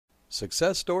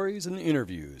Success stories and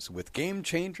interviews with game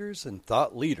changers and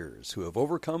thought leaders who have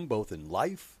overcome both in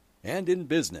life and in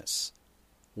business.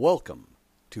 Welcome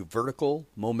to Vertical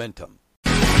Momentum.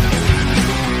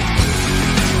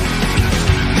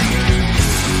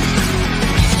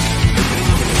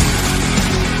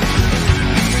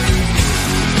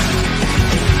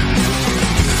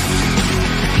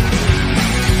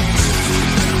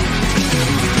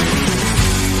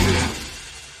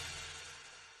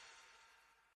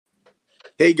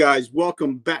 Hey guys,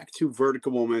 welcome back to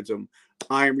Vertical Momentum.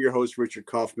 I am your host, Richard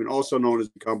Kaufman, also known as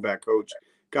the Comeback Coach.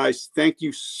 Guys, thank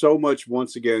you so much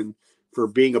once again for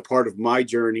being a part of my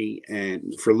journey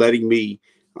and for letting me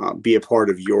be a part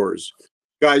of yours.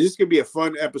 Guys, this is going to be a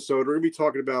fun episode. We're going to be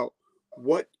talking about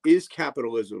what is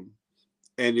capitalism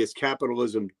and is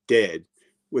capitalism dead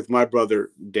with my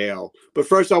brother, Dale. But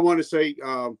first, I want to say,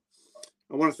 I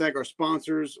want to thank our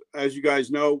sponsors. As you guys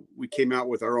know, we came out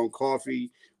with our own coffee.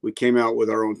 We came out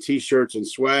with our own T-shirts and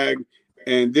swag.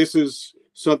 And this is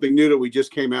something new that we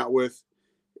just came out with.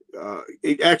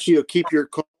 It actually will keep your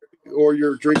coffee or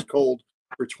your drinks cold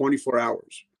for 24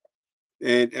 hours.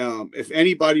 And if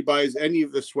anybody buys any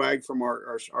of the swag from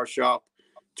our shop,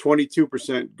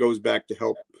 22% goes back to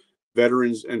help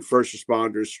veterans and first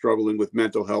responders struggling with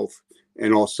mental health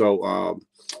and also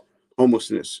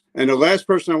homelessness. And the last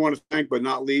person I want to thank, but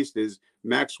not least, is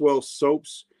Maxwell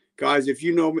Soaps. Guys, if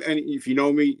you know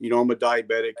me, you know I'm a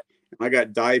diabetic. I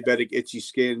got diabetic itchy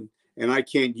skin, and I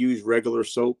can't use regular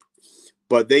soap.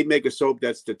 But they make a soap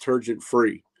that's detergent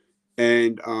free,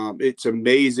 and it's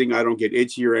amazing. I don't get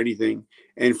itchy or anything.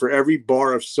 And for every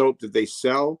bar of soap that they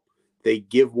sell, they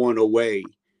give one away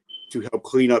to help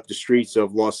clean up the streets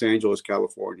of Los Angeles,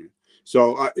 California.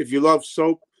 So if you love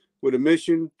soap with a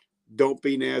mission, don't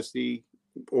be nasty.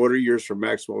 Order yours from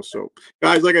Maxwell Soap.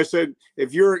 Guys, like I said,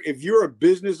 if you're a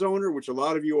business owner, which a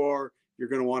lot of you are, you're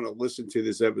going to want to listen to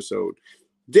this episode.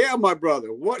 Dale, my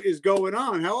brother, what is going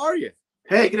on? How are you?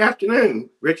 Hey, good afternoon,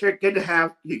 Richard. Good to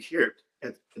have you here,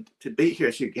 to be here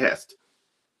as your guest.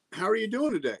 How are you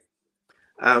doing today?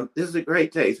 This is a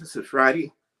great day. This is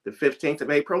Friday, the 15th of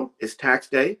April. It's tax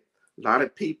day. A lot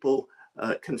of people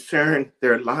concern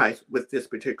their life with this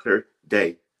particular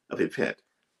day of event.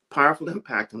 Powerful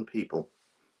impact on people.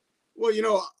 Well, you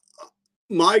know,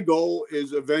 my goal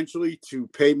is eventually to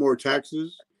pay more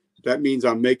taxes. That means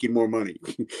I'm making more money.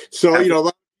 So, you know, a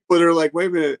lot of people are like, wait a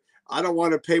minute, I don't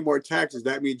want to pay more taxes.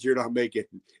 That means you're not making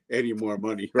any more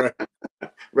money, right?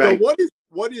 Right. So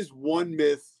what is one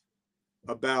myth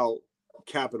about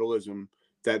capitalism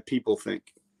that people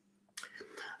think?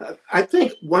 I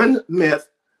think one myth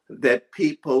that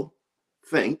people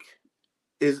think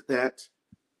is that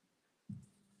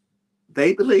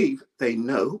they believe they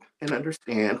know and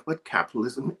understand what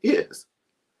capitalism is,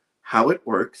 how it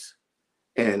works,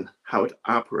 and how it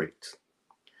operates.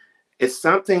 It's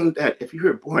something that if you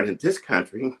were born in this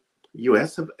country,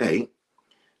 US of A,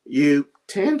 you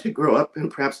tend to grow up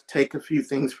and perhaps take a few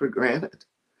things for granted.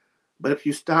 But if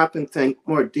you stop and think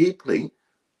more deeply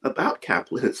about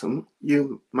capitalism,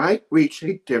 you might reach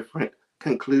a different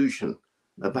conclusion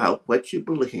about what you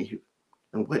believe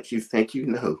and what you think you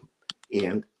know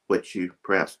and what you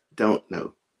perhaps don't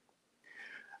know.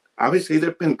 Obviously, there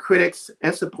have been critics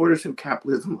and supporters of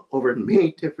capitalism over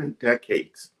many different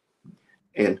decades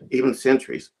and even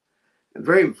centuries, and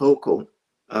very vocal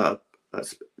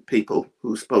people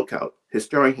who spoke out,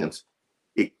 historians,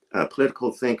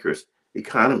 political thinkers,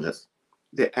 economists,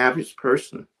 the average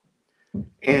person.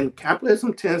 And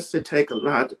capitalism tends to take a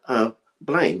lot of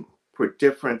blame for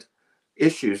different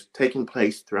issues taking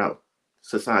place throughout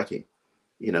society.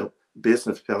 You know,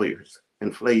 business failures,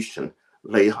 inflation,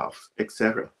 layoffs,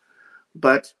 etc.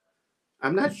 But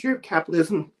I'm not sure if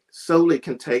capitalism solely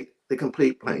can take the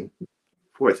complete blame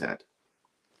for that.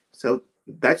 So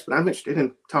that's what I'm interested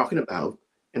in talking about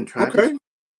and trying to.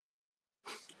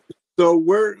 So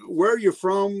where are you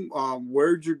from?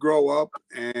 Where did you grow up,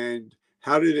 and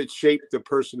how did it shape the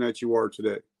person that you are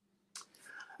today?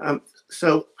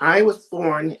 So I was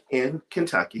born in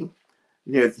Kentucky,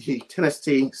 near the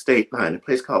Tennessee state line, a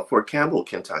place called Fort Campbell,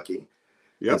 Kentucky.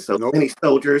 Yep. And so many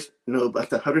soldiers know about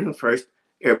the 101st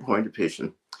Airborne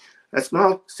Division. A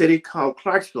small city called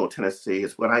Clarksville, Tennessee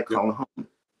is what I call home.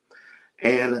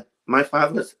 And my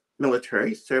father was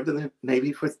military, served in the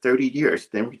Navy for 30 years,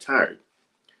 then retired.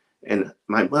 And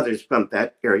my mother's from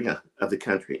that area of the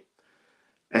country.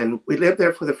 And we lived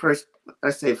there for the first,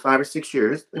 I'd say, 5 or 6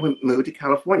 years. Then we moved to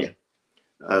California.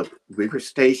 We were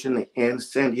stationed in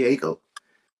San Diego.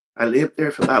 I lived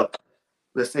there for about,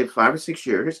 let's say, 5 or 6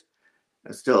 years.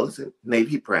 I still was a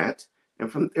Navy brat.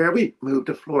 And from there, we moved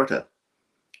to Florida.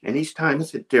 And each time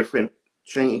it's a different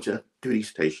change of duty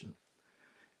station.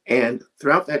 And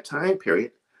throughout that time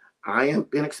period, I have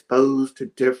been exposed to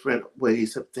different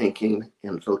ways of thinking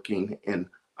and looking and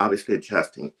obviously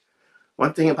adjusting.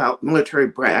 One thing about military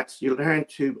brats, you learn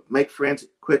to make friends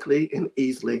quickly and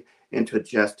easily and to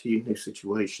adjust to your new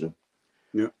situation.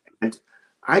 Yeah. And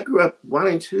I grew up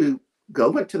wanting to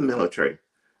go into the military.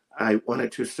 I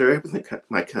wanted to serve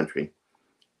my country.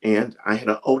 And I had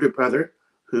an older brother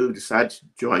who decided to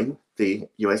join the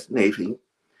U.S. Navy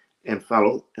and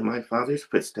follow in my father's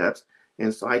footsteps.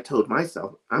 And so I told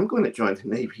myself, I'm going to join the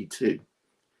Navy too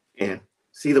and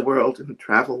see the world and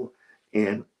travel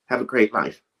and have a great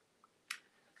life.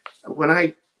 When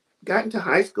I got into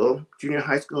high school, junior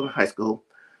high school and high school,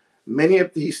 many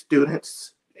of these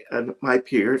students and my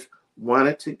peers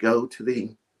wanted to go to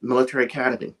the military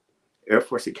academy, Air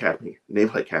Force Academy,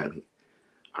 Naval Academy.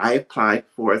 I applied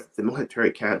for the military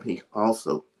academy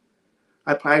also.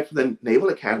 I applied for the Naval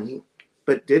Academy,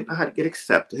 but did not get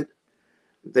accepted.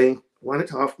 They wanted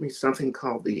to offer me something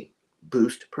called the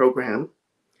Boost program,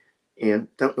 and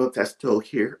don't know if that's still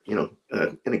here, in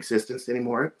existence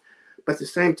anymore. But at the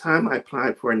same time, I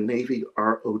applied for a Navy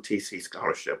ROTC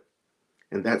scholarship,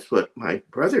 and that's what my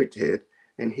brother did,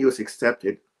 and he was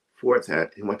accepted for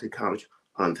that and went to college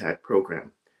on that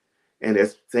program. And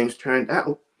as things turned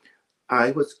out,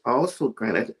 I was also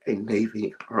granted a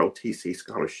Navy ROTC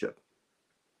scholarship.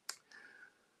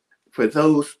 For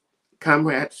those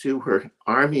comrades who were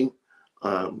Army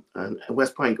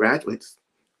West Point graduates,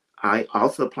 I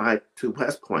also applied to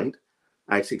West Point.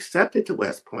 I was accepted to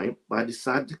West Point, but I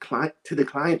decided to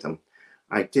decline them.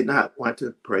 I did not want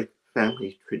to break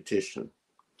family tradition.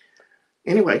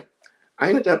 Anyway, I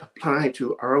ended up applying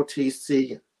to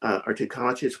ROTC or to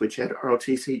colleges which had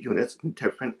ROTC units in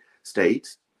different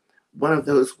states. One of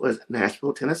those was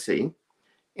Nashville, Tennessee.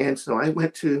 And so I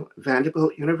went to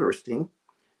Vanderbilt University,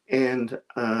 and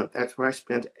that's where I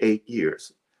spent 8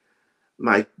 years.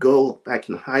 My goal back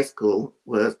in high school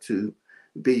was to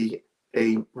be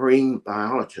a marine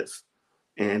biologist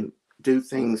and do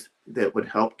things that would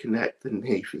help connect the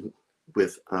Navy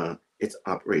with its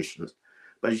operations.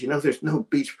 But as you know, there's no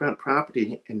beachfront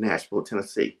property in Nashville,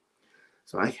 Tennessee.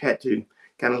 So I had to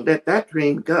kind of let that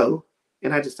dream go,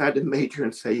 and I decided to major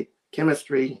in, say,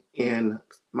 chemistry and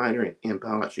minor in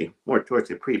biology, more towards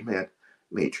a pre-med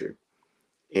major.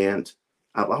 And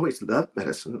I've always loved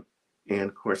medicine and,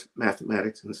 of course,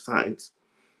 mathematics and science.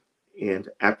 And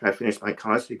after I finished my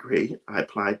college degree, I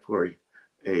applied for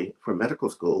medical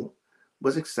school,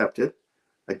 was accepted,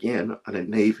 again, on a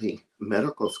Navy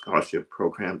medical scholarship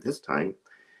program this time.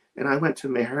 And I went to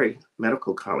Meharry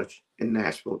Medical College in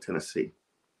Nashville, Tennessee.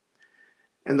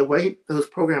 And the way those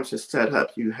programs are set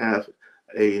up, you have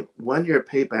a 1-year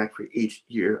payback for each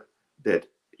year that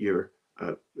your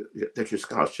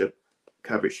scholarship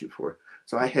covers you for.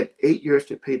 So I had 8 years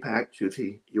to pay back to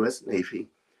the U.S. Navy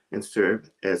and serve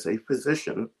as a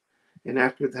physician. And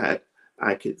after that,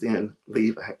 I could then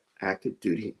leave active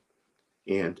duty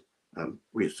and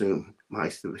resume my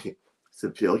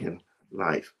civilian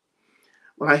life.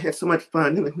 Well, I had so much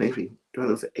fun in the Navy during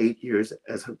those 8 years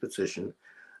as a physician.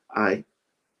 I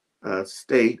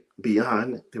stayed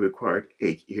beyond the required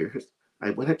 8 years.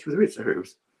 I went into the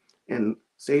reserves and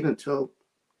stayed until,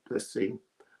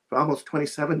 for almost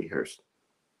 27 years,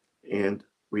 and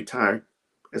retired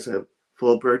as a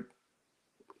full bird,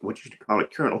 what you call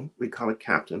it colonel, we call it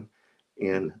captain,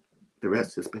 and the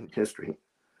rest has been history.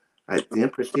 I then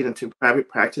proceeded into private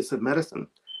practice of medicine.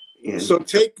 So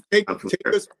take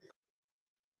us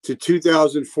to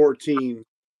 2014.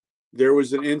 There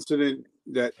was an incident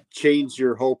that changed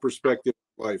your whole perspective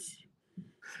of life.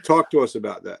 Talk to us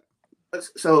about that.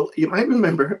 So you might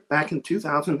remember back in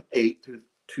 2008 through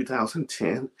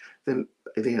 2010,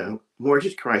 the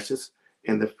mortgage crisis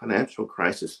and the financial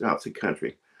crisis throughout the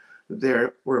country.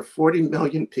 There were 40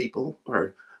 million people,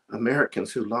 or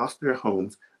Americans, who lost their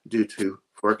homes due to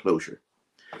foreclosure.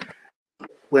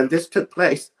 When this took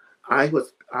place, I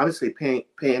was obviously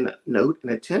paying note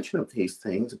and attention of these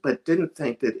things, but didn't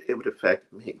think that it would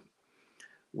affect me.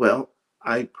 Well,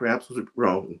 I perhaps was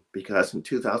wrong, because in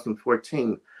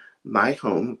 2014, my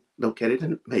home, located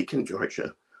in Macon,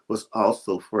 Georgia, was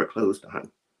also foreclosed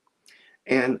on.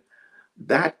 And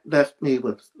that left me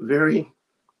with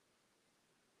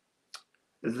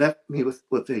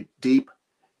a deep,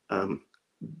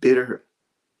 bitter,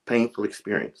 painful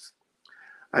experience.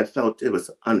 I felt it was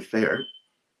unfair.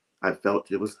 I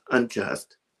felt it was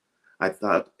unjust. I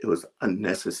thought it was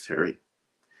unnecessary.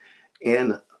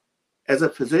 And as a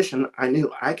physician, I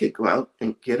knew I could go out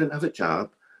and get another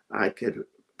job. I could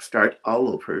start all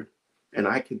over, and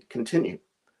I could continue.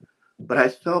 But I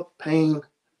felt pain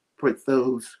for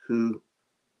those who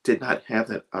did not have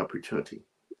that opportunity.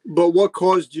 But what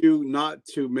caused you not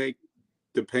to make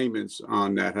the payments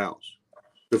on that house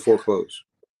to foreclose?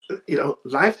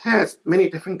 Life has many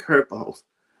different curveballs.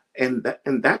 And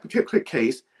in that particular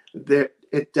case,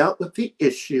 it dealt with the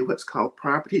issue, what's called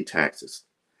property taxes.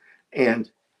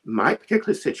 And my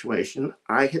particular situation,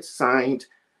 I had signed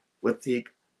with the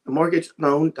mortgage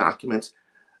loan documents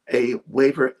a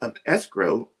waiver of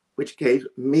escrow, which gave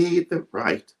me the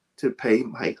right to pay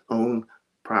my own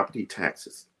property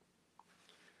taxes.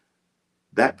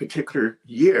 That particular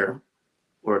year,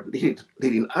 or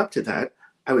leading up to that,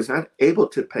 I was not able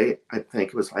to pay, I think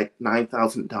it was like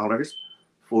 $9,000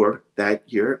 for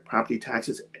that year, property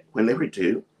taxes when they were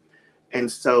due. And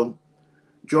so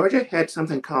Georgia had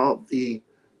something called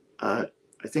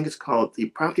I think it's called the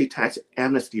Property Tax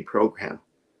Amnesty Program,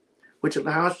 which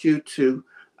allows you to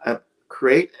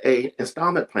create an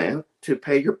installment plan to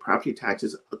pay your property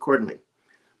taxes accordingly.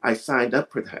 I signed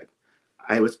up for that.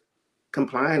 I was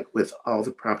compliant with all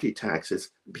the property taxes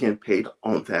being paid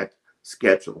on that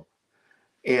schedule.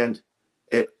 And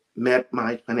it met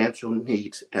my financial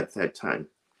needs at that time.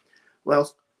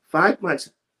 Well, 5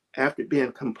 months after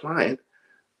being compliant,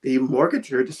 the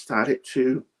mortgager decided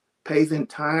to pay the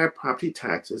entire property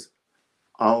taxes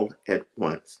all at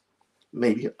once,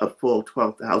 maybe a full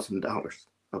 $12,000,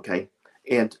 okay?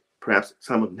 And perhaps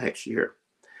some of next year.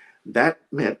 That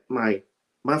meant my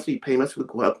monthly payments would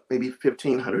go up maybe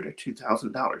 $1,500 or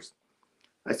 $2,000.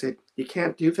 I said, you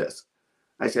can't do this.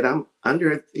 I said, I'm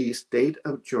under the state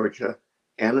of Georgia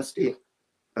amnesty,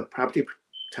 a property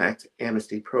tax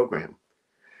amnesty program.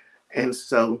 And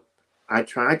so I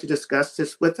tried to discuss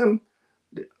this with them,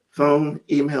 phone,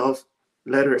 emails,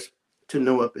 letters, to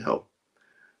no avail.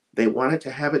 They wanted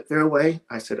to have it their way.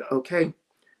 I said, okay,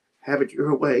 have it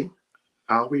your way.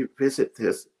 I'll revisit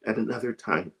this at another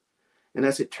time. And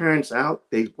as it turns out,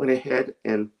 they went ahead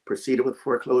and proceeded with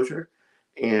foreclosure.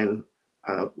 And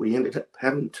we ended up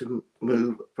having to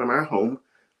move from our home,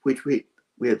 which we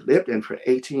had lived in for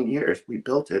 18 years. We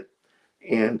built it.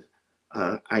 And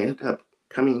I ended up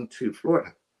coming to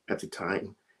Florida at the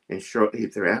time. And shortly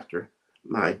thereafter,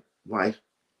 my wife,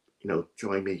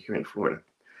 joined me here in Florida.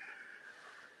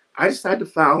 I decided to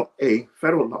file a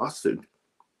federal lawsuit,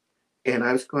 and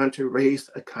I was going to raise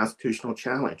a constitutional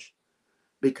challenge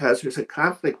because there's a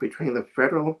conflict between the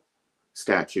federal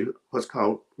statute, what's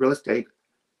called Real Estate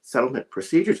Settlement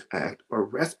Procedures Act, or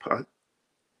RESPA,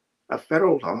 a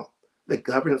federal law that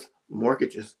governs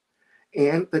mortgages,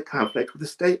 and the conflict with the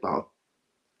state law.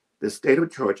 The state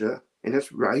of Georgia and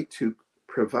its right to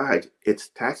provide its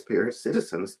taxpayers,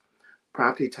 citizens,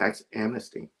 property tax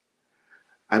amnesty.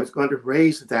 I was going to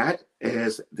raise that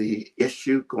as the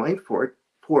issue going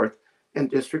forth in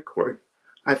district court.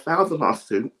 I filed the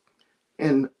lawsuit,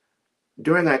 and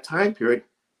during that time period,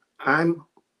 I'm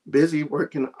busy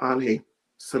working on a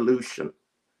solution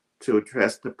to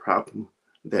address the problem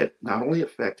that not only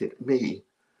affected me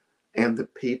and the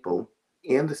people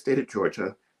in the state of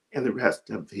Georgia and the rest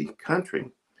of the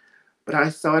country, but I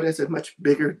saw it as a much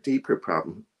bigger, deeper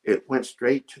problem. It went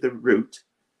straight to the root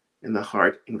and the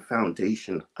heart and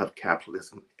foundation of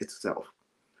capitalism itself.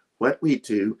 What we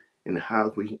do and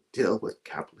how we deal with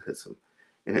capitalism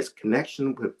and its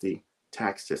connection with the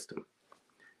tax system.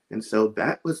 And so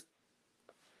that was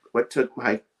what took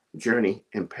my journey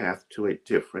and path to a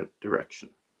different direction.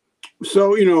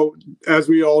 So, as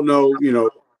we all know,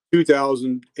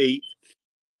 2008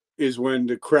 is when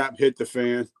the crap hit the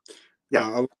fan. Yeah.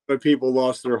 A lot of people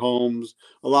lost their homes.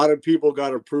 A lot of people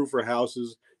got approved for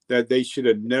houses that they should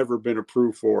have never been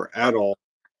approved for at all.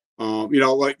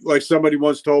 Like somebody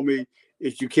once told me,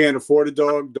 if you can't afford a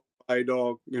dog, don't buy a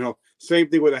dog. Same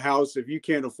thing with a house. If you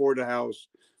can't afford a house,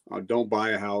 don't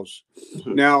buy a house.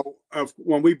 Mm-hmm. Now,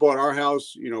 when we bought our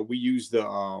house, we used the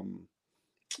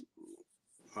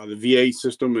VA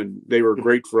system, and they were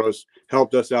great for us,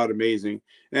 helped us out amazing.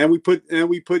 And we put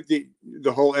the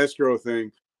whole escrow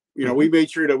thing. We made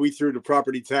sure that we threw the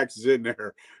property taxes in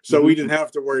there, so we didn't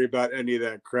have to worry about any of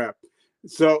that crap.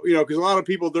 So, because a lot of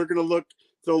people,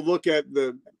 they'll look at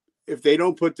if they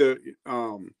don't put the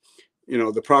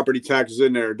the property taxes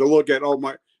in there, they'll look at,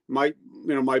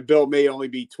 my bill may only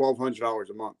be $1,200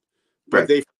 a month, but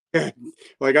right.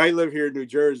 Like I live here in New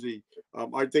Jersey.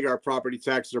 I think our property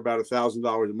taxes are about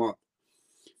 $1,000 a month.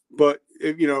 But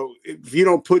if you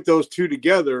don't put those two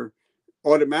together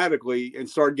automatically and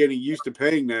start getting used to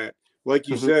paying that, like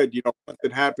you said, once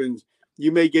it happens,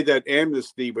 you may get that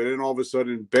amnesty, but then all of a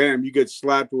sudden, bam, you get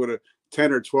slapped with a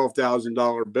 $10,000 or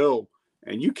 $12,000 bill,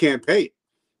 and you can't pay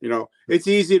it. It's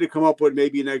easy to come up with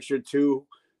maybe an extra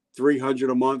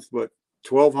 $200-300 a month, but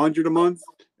 $1,200 a month,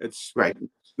 it's right.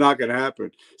 Not going to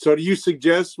happen. So do you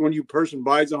suggest when you person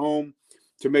buys a home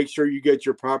to make sure you get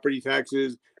your property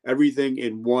taxes, everything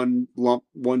in one lump,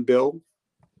 one bill?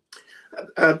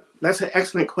 That's an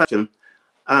excellent question.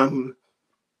 I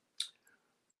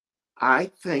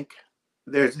think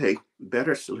there's a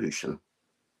better solution.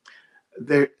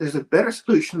 There's a better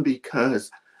solution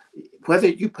because whether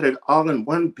you put it all in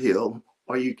one bill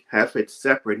or you have it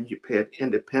separate and you pay it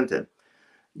independent,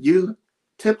 you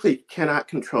typically cannot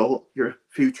control your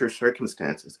future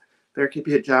circumstances. There could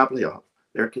be a job layoff.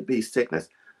 There could be sickness.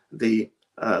 The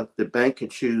bank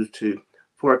could choose to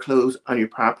foreclose on your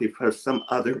property for some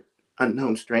other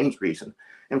unknown, strange reason.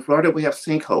 In Florida, we have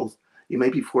sinkholes. You may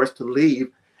be forced to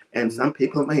leave, and some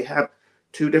people may have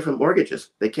 2 different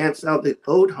mortgages. They can't sell the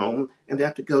old home, and they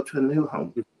have to go to a new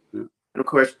home. And of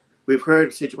course, we've heard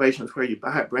of situations where you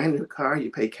buy a brand new car,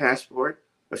 you pay cash for it.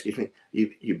 Excuse me,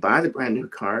 you buy the brand new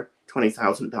car,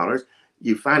 $20,000,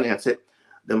 you finance it.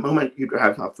 The moment you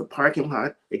drive off the parking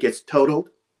lot, it gets totaled.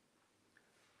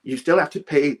 You still have to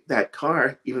pay that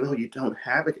car, even though you don't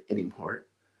have it anymore.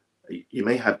 You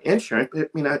may have insurance, but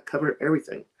it may not cover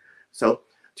everything. So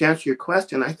to answer your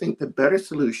question, I think the better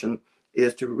solution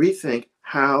is to rethink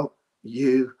how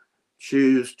you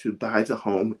choose to buy the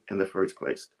home in the first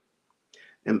place.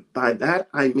 And by that,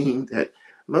 I mean that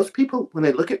most people, when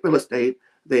they look at real estate,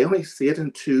 they only see it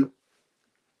in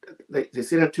they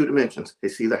see it in 2 dimensions. They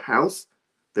see the house,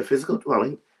 the physical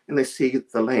dwelling, and they see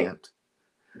the land.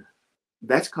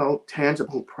 That's called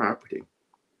tangible property.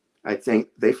 I think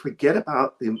they forget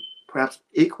about the perhaps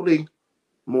equally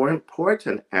more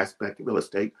important aspect of real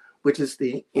estate, which is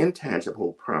the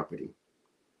intangible property.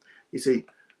 You see,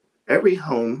 every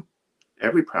home,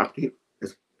 every property,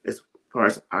 as far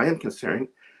as I am concerned,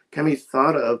 can be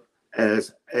thought of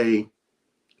as a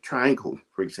triangle,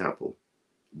 for example.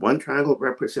 One triangle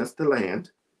represents the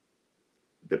land,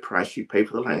 the price you pay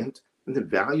for the land, and the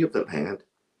value of the land.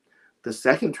 The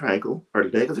second triangle, or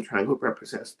leg of the triangle,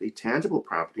 represents the tangible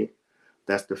property.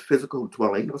 That's the physical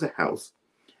dwelling of the house.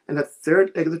 And the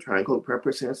third leg of the triangle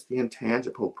represents the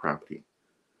intangible property.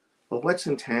 Well, what's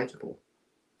intangible?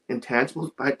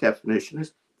 Intangibles, by definition,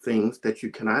 is things that you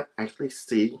cannot actually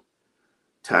see,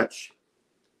 touch,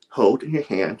 hold in your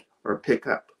hand, or pick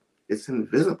up. It's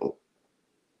invisible.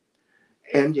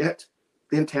 And yet,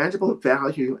 the intangible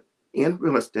value in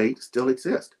real estate still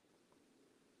exists.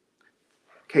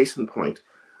 Case in point,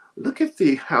 look at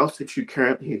the house that you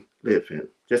currently live in,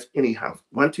 just any house,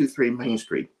 123 Main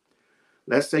Street.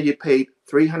 Let's say you paid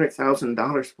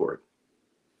 $300,000 for it.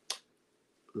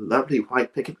 Lovely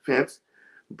white picket fence,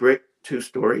 brick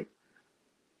 2-story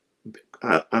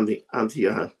on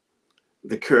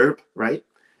the curb, right?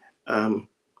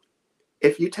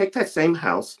 If you take that same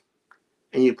house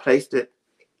and you placed it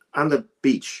on the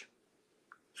beach,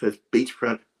 so it's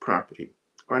beachfront property,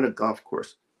 or on a golf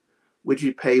course, would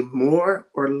you pay more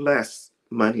or less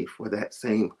money for that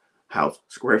same house,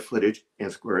 square footage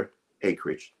and square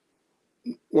acreage?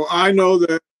 Well, I know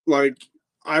that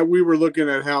we were looking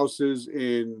at houses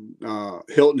in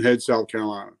Hilton Head, South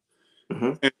Carolina.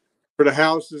 Mm-hmm. And for the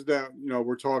houses that,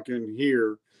 we're talking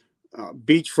here,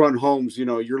 beachfront homes,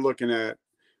 you're looking at,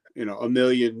 $1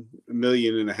 million, $1.5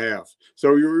 million.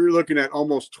 So you're looking at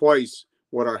almost twice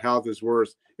what our house is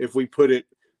worth if we put it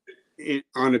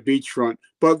on a beachfront.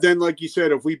 But then, like you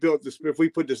said, if we put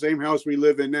the same house we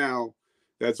live in now,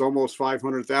 that's almost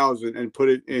 $500,000, and put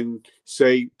it in,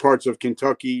 say, parts of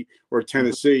Kentucky or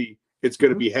Tennessee, it's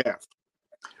going to be half.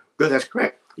 Good, that's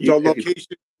correct. So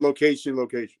location.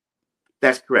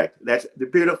 That's correct. That's the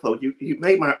beautiful. You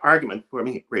made my argument for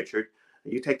me, Richard.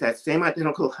 You take that same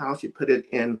identical house, you put it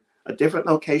in a different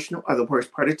location or the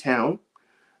worst part of town,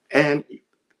 and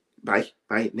by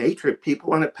nature, people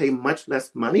want to pay much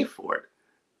less money for it.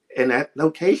 And that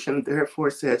location, therefore,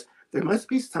 says there must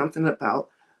be something about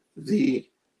the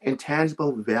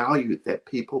intangible value that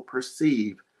people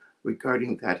perceive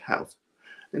regarding that house.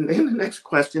 And then the next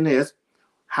question is,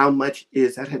 how much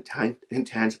is that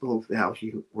intangible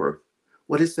value worth?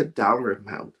 What is the dollar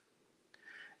amount?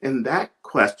 And that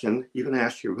question, you can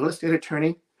ask your real estate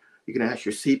attorney, you can ask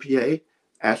your CPA,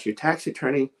 ask your tax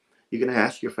attorney, you can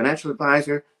ask your financial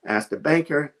advisor, ask the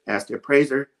banker, ask the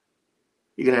appraiser,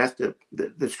 you can ask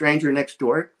the stranger next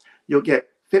door. You'll get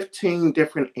 15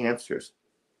 different answers.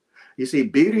 You see,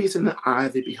 beauty is in the eye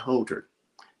of the beholder.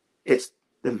 It's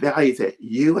the value that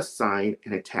you assign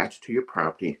and attach to your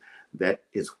property that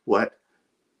is what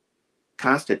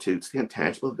constitutes the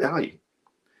intangible value.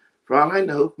 For all I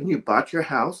know, when you bought your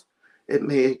house, it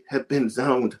may have been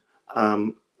zoned,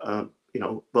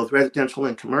 both residential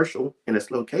and commercial in its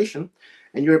location,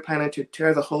 and you were planning to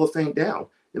tear the whole thing down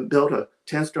and build a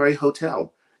 10-story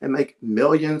hotel and make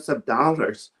millions of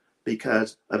dollars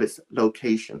because of its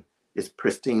location. its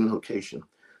pristine location.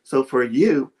 So for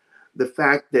you, the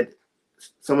fact that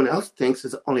someone else thinks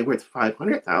is only worth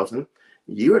 500,000,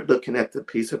 you are looking at the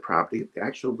piece of property, the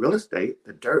actual real estate,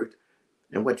 the dirt,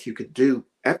 and what you could do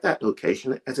at that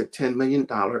location as a $10 million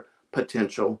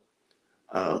potential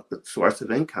source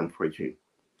of income for you.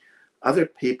 Other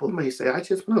people may say, I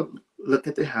just want to look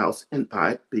at the house and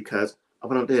buy it because I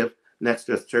want to live next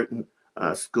to a certain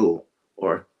school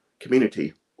or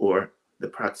community or the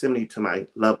proximity to my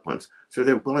loved ones. So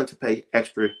they're willing to pay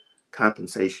extra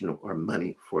compensation or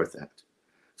money for that.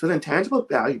 So the intangible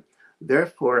value,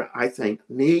 therefore, I think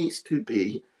needs to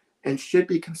be and should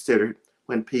be considered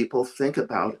when people think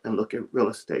about and look at real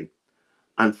estate.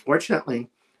 Unfortunately,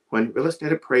 when real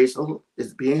estate appraisal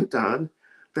is being done,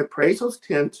 the appraisals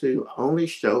tend to only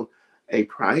show a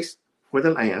price for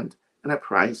the land and a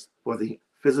price for the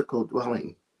physical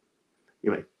dwelling.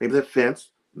 You know, maybe the fence,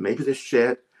 maybe the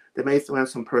shed, they may throw in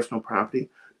some personal property,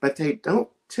 but they don't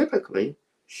typically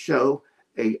show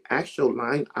an actual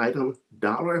line item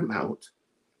dollar amount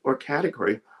or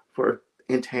category for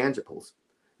intangibles.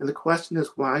 And the question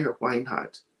is why or why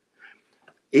not?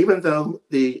 Even though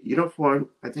the uniform,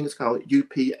 I think it's called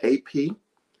UPAP,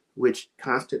 which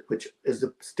is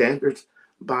the standards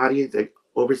body that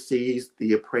oversees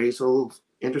the appraisal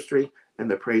industry and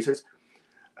the appraisers,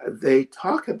 they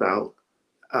talk about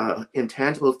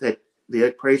intangibles that the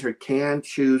appraiser can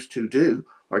choose to do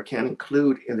or can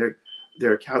include in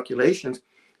their calculations.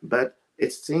 But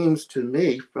it seems to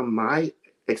me, from my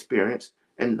experience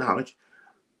and knowledge,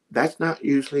 that's not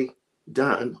usually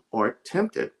done or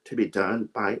attempted to be done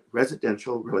by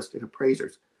residential real estate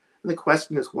appraisers. And the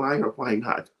question is why or why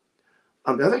not?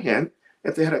 On the other hand,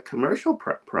 if they had a commercial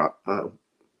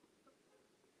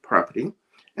property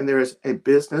and there is a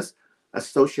business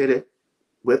associated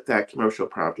with that commercial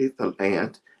property, the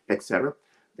land, etc.,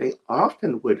 they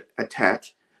often would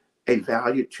attach a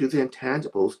value to the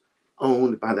intangibles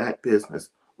owned by that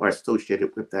business or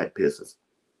associated with that business.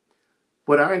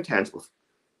 What are intangibles?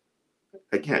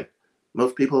 Again,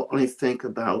 most people only think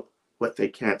about what they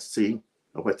can't see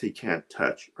or what they can't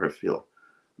touch or feel.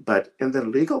 But in the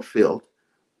legal field,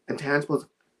 intangibles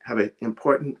have an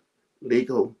important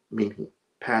legal meaning: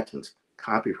 patents,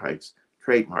 copyrights,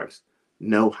 trademarks,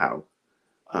 know-how,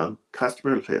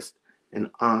 customer list, and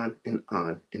on and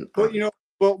on and on.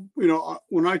 Well,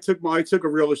 when I took a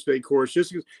real estate course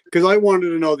just because I wanted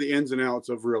to know the ins and outs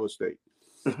of real estate,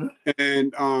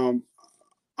 and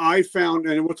I found,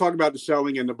 and we'll talk about the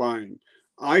selling and the buying.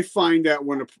 I find that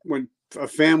when a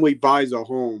family buys a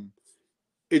home,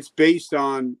 it's based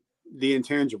on the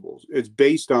intangibles. It's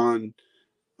based on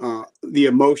the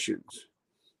emotions,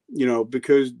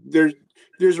 because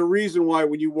there's a reason why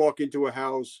when you walk into a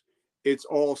house, it's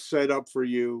all set up for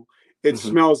you. It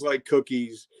smells like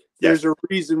cookies. There's a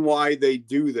reason why they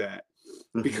do that,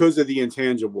 because of the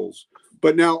intangibles.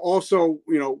 But now also,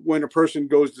 when a person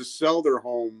goes to sell their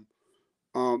home,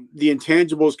 the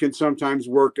intangibles can sometimes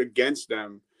work against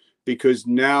them, because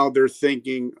now they're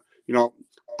thinking,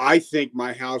 I think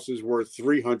my house is worth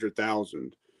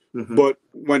 300,000, but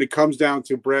when it comes down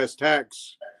to brass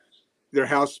tacks, their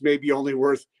house may be only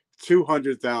worth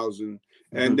 200,000,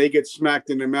 and they get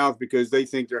smacked in the mouth because they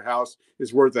think their house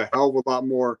is worth a hell of a lot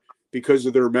more because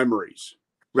of their memories.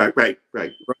 Right.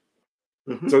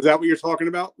 So is that what you're talking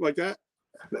about, like that?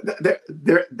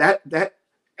 That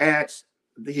adds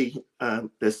the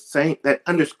same, that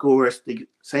underscores the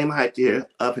same idea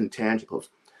of intangibles.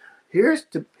 Here's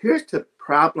the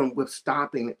problem with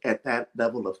stopping at that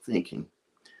level of thinking.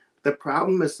 The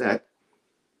problem is that,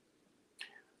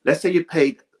 let's say you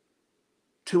paid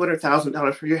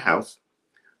 $200,000 for your house.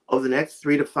 Over the next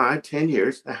 3 to 5, 10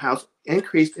 years, the house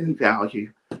increased in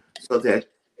value so that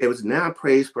it was now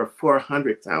appraised for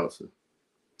 $400,000.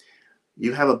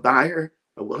 You have a buyer,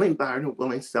 a willing buyer and a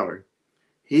willing seller.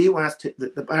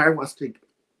 The buyer wants to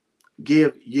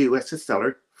give you, as a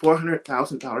seller,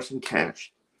 $400,000 in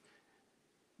cash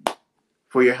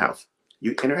for your house.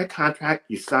 You enter a contract,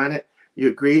 you sign it, you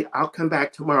agree, I'll come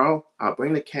back tomorrow, I'll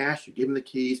bring the cash, you give him the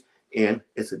keys, and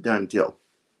it's a done deal.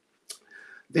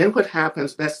 Then what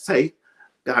happens, let's say,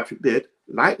 God forbid,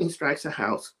 lightning strikes a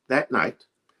house that night.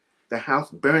 The house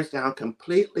burns down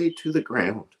completely to the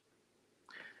ground.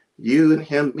 You and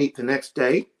him meet the next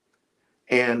day,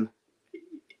 and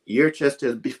you're just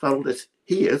as befuddled as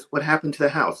he is. What happened to the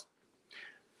house?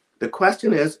 The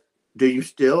question is, do you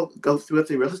still go through with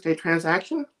the real estate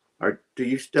transaction? Or do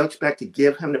you still expect to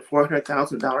give him the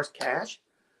 $400,000 cash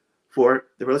for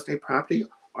the real estate property?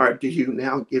 Or do you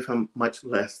now give him much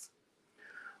less?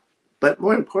 But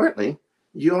more importantly,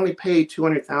 you only paid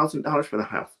 $200,000 for the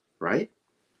house, right?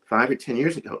 5 or 10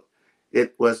 years ago.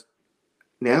 It was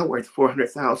now worth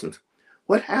 $400,000.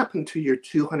 What happened to your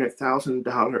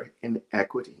 $200,000 in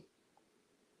equity?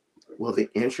 Will the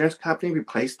insurance company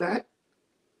replace that?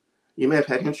 You may have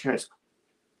had insurance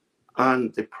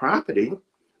on the property,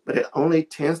 but it only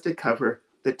tends to cover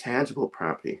the tangible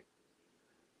property.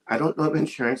 I don't know of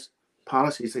insurance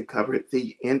policies that cover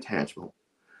the intangible.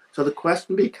 So the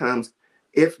question becomes,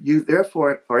 if you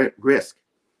therefore are at risk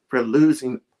for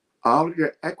losing all of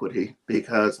your equity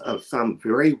because of some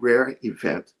very rare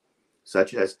event,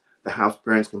 such as the house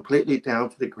burns completely down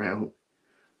to the ground,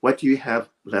 what do you have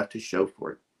left to show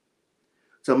for it?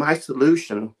 So my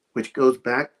solution, which goes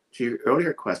back to your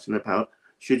earlier question about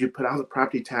should you put all the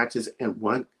property taxes in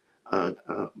one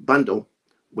bundle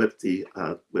with the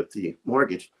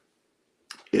mortgage,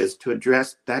 is to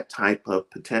address that type of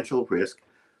potential risk.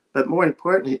 But more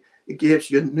importantly, it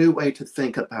gives you a new way to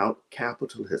think about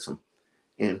capitalism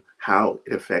and how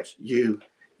it affects you,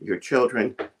 your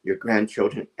children, your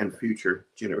grandchildren, and future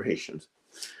generations.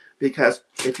 Because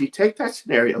if you take that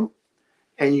scenario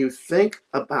and you think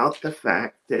about the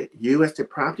fact that you, as the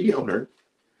property owner,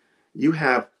 you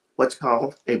have what's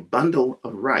called a bundle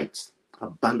of rights, a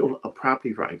bundle of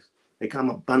property rights. They come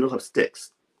a bundle of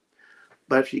sticks.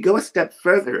 But if you go a step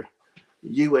further,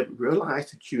 you would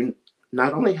realize that you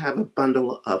not only have a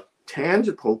bundle of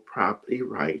tangible property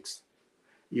rights,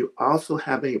 you also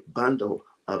have a bundle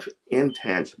of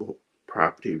intangible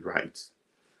property rights.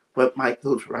 What might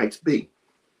those rights be?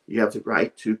 You have the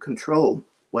right to control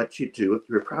what you do with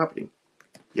your property.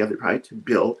 You have the right to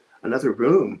build another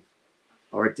room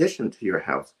or addition to your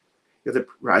house. You have the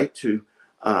right to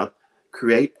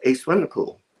create a swimming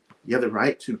pool. You have the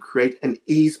right to create an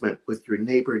easement with your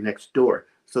neighbor next door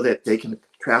so that they can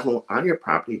travel on your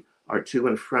property or to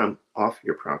and from off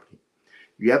your property.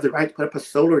 You have the right to put up a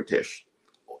solar dish,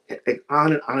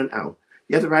 on and out.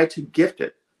 You have the right to gift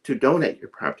it, to donate your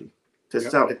property, to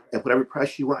sell it at whatever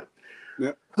price you want.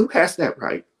 Yep. Who has that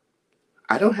right?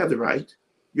 I don't have the right.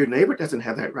 Your neighbor doesn't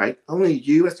have that right. Only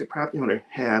you as the property owner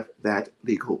have that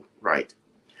legal right.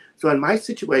 So in my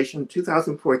situation,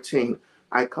 2014,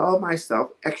 I call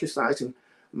myself exercising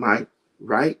my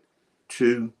right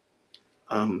to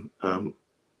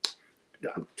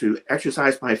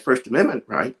exercise my First Amendment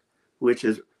right, which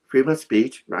is freedom of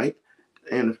speech, right,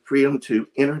 and freedom to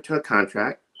enter into a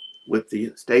contract with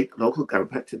the state, local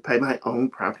government to pay my own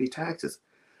property taxes.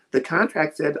 The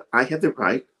contract said I had the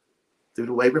right, through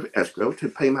the waiver of escrow, to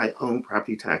pay my own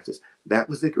property taxes. That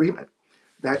was the agreement.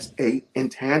 That's a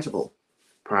intangible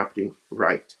property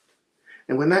right.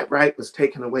 And when that right was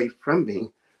taken away from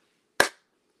me,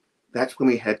 that's when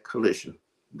we had collision.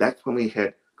 That's when we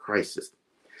had crisis.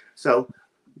 So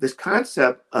this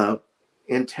concept of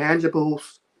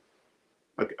intangibles,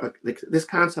 this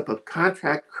concept of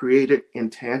contract-created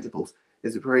intangibles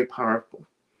is very powerful.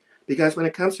 Because when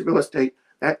it comes to real estate,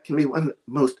 that can be one of the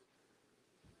most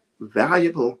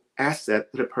valuable assets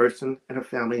that a person and a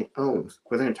family owns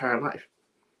for their entire life.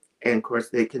 And of course,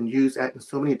 they can use that in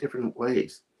so many different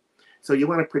ways. So you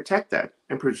want to protect that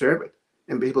and preserve it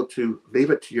and be able to leave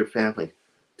it to your family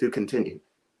to continue.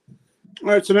 All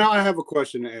right, so now I have a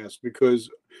question to ask because,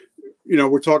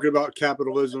 we're talking about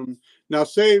capitalism. Now,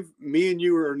 say me and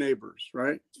you are neighbors,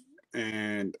 right?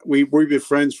 And we've been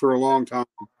friends for a long time.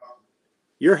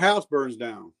 Your house burns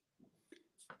down.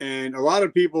 And a lot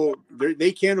of people,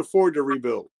 they can't afford to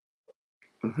rebuild.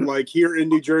 Mm-hmm. Like here in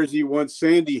New Jersey, once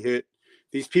Sandy hit,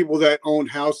 these people that owned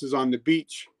houses on the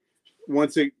beach,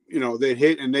 once they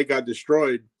hit and they got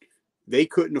destroyed, they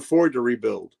couldn't afford to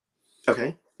rebuild.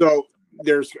 Okay. So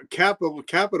there's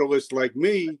capitalists like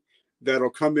me that'll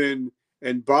come in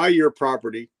and buy your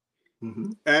property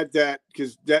at that,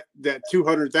 because that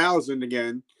 200,000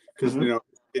 again, because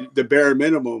the bare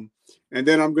minimum, and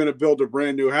then I'm going to build a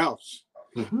brand new house.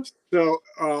 Mm-hmm. So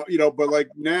but like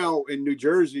now in New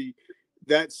Jersey,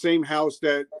 that same house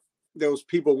that those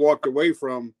people walked away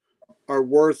from are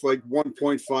worth like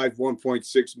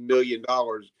 $1.6 million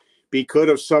because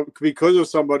of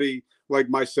somebody like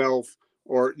myself,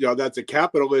 or that's a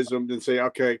capitalism, and say,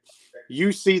 okay,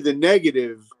 you see the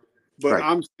negative, but right.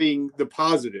 I'm seeing the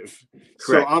positive. Correct.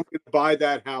 So I'm going to buy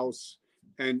that house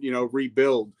and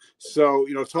rebuild. So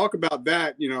talk about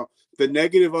that, the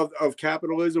negative of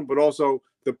capitalism, but also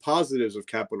the positives of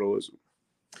capitalism.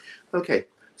 Okay,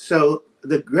 so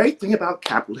the great thing about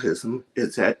capitalism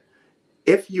is that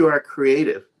if you are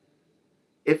creative,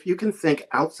 if you can think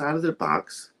outside of the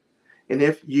box, and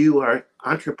if you are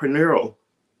entrepreneurial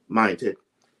minded,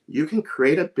 you can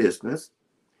create a business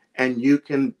and you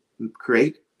can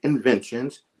create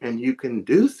inventions and you can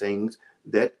do things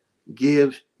that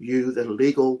give you the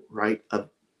legal right of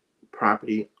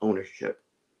property ownership.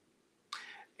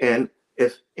 And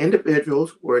If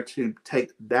individuals were to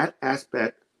take that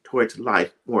aspect towards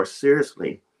life more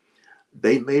seriously,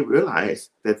 they may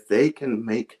realize that they can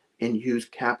make and use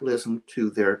capitalism to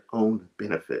their own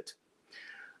benefit.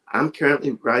 I'm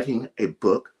currently writing a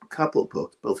couple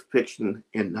books, both fiction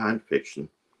and nonfiction,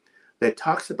 that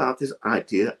talks about this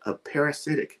idea of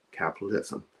parasitic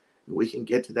capitalism. We can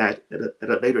get to that at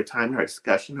a later time in our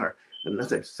discussion or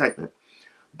another segment.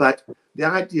 But the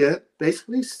idea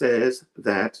basically says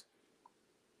that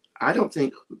I don't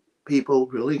think people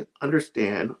really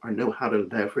understand or know how to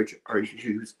leverage or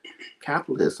use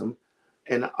capitalism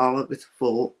and all of its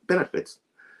full benefits.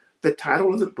 The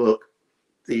title of the book,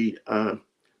 the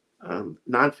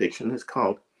nonfiction, is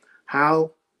called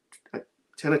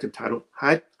tentative title,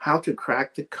 How to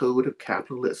Crack the Code of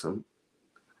Capitalism,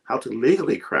 How to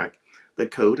Legally Crack the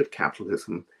Code of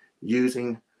Capitalism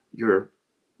Using Your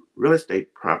Real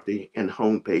Estate Property and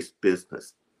Home-Based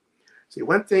Business. See,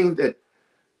 one thing that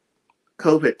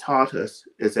COVID taught us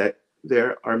is that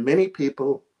there are many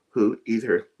people who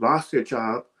either lost their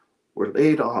job, were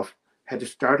laid off, had to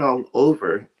start all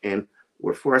over, and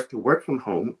were forced to work from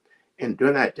home. And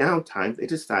during that downtime, they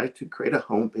decided to create a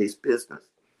home-based business.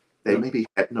 They maybe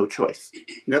had no choice.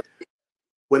 Yep.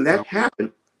 When that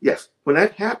happened,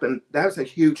 that was a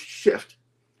huge shift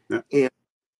in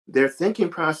their thinking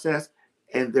process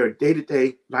and their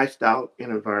day-to-day lifestyle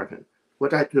and environment.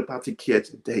 What do I do about the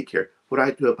kids at daycare? What do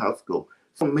I do about school?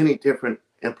 So many different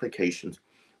implications.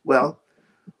 Well,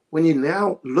 when you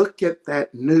now look at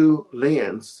that new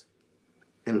lens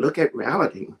and look at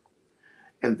reality,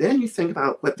 and then you think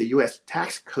about what the U.S.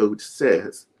 tax code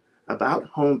says about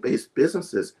home-based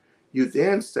businesses, you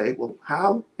then say, well,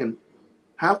 how can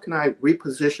I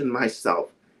reposition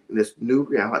myself in this new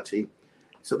reality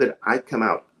so that I come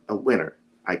out a winner,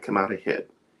 I come out ahead?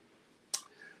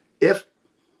 If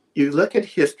you look at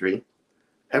history,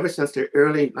 ever since the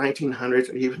early 1900s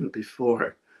or even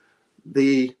before,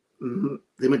 the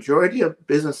majority of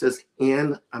businesses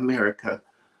in America,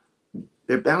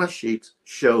 their balance sheets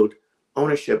showed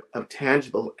ownership of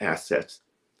tangible assets,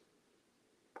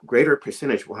 greater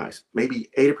percentage-wise, maybe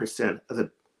 80% of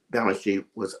the balance sheet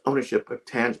was ownership of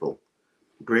tangible,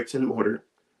 bricks and mortar,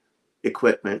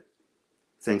 equipment,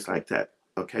 things like that,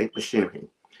 okay, machinery.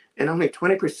 And only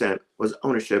 20% was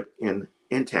ownership in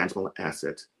intangible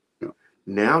assets. Yeah.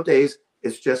 Nowadays,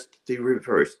 it's just the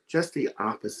reverse, just the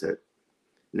opposite.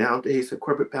 Nowadays, the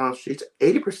corporate balance sheets,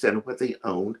 80% of what they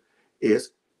own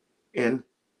is in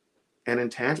an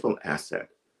intangible asset: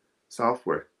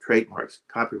 software, trademarks,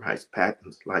 copyrights,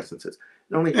 patents, licenses.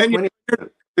 And only 20%.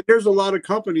 There's a lot of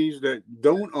companies that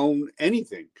don't own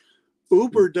anything.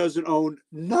 Uber doesn't own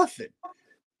nothing.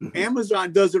 Mm-hmm.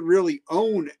 Amazon doesn't really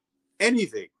own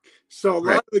anything. So a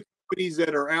lot of the companies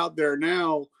that are out there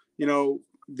now,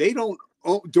 they don't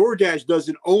own. DoorDash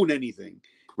doesn't own anything.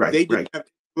 Right. They just have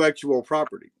intellectual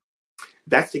property.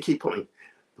 That's the key point.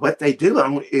 What they do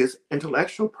own is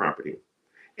intellectual property.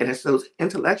 And it's those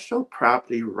intellectual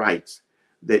property rights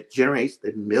that generates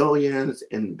the millions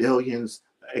and billions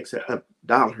of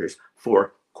dollars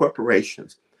for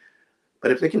corporations.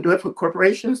 But if they can do it for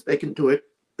corporations, they can do it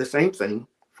the same thing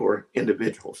for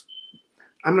individuals.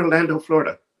 I'm in Orlando,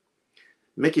 Florida.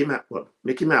 Mickey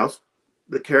Mouse,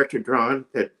 the character drawn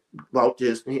that Walt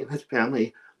Disney and his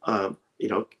family,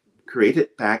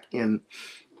 created back in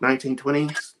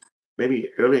 1920s,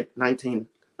 maybe early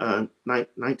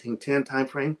 1910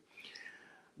 timeframe.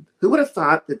 Who would have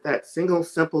thought that single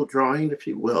simple drawing, if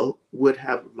you will, would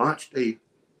have launched a,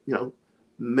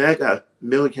 mega $1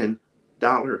 million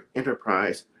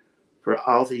enterprise for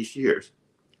all these years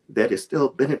that is still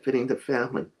benefiting the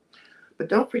family? But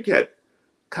don't forget,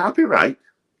 copyright,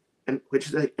 which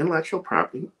is the intellectual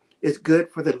property, is good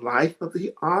for the life of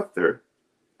the author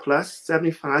plus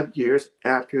 75 years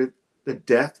after the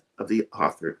death of the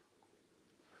author.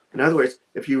 In other words,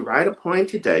 if you write a poem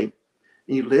today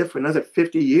and you live for another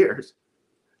 50 years,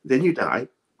 then you die.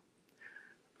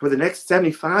 For the next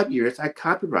 75 years, that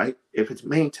copyright, if it's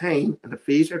maintained and the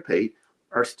fees are paid,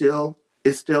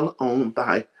 is still owned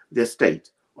by the estate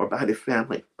or by the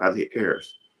family, by the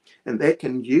heirs. And they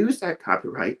can use that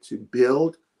copyright to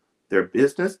build their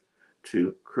business,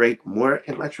 to create more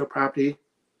intellectual property,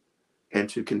 and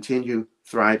to continue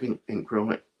thriving and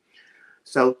growing.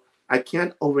 So I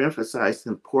can't overemphasize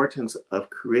the importance of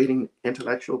creating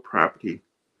intellectual property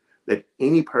that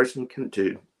any person can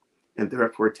do, and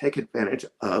therefore take advantage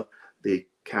of the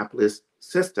capitalist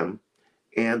system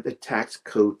and the tax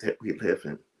code that we live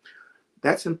in.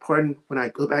 That's important when I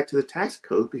go back to the tax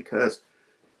code, because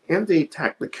in the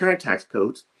current tax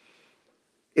codes,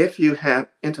 if you have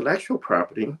intellectual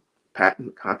property,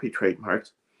 patent, copy,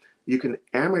 trademarks, you can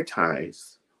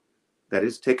amortize, that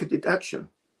is, take a deduction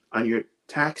on your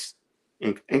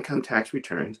income tax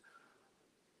returns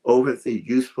over the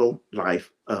useful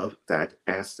life of that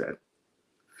asset.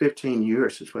 15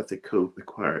 years is what the code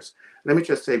requires. Let me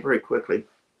just say very quickly,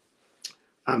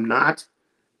 I'm not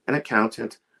an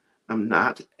accountant. I'm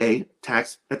not a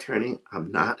tax attorney.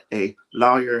 I'm not a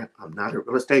lawyer. I'm not a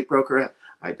real estate broker.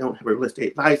 I don't have a real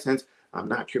estate license. I'm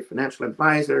not your financial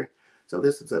advisor. So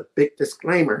this is a big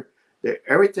disclaimer that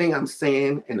everything I'm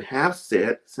saying and have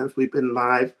said since we've been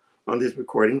live on this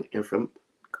recording and from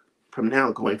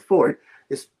now going forward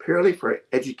is purely for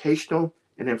educational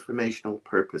and informational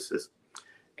purposes.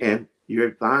 And you're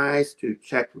advised to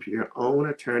check with your own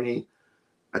attorney,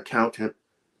 accountant,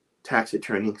 tax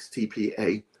attorney,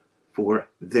 CPA for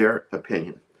their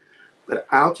opinion. But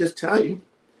I'll just tell you,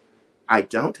 I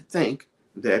don't think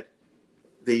that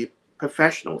the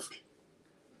professionals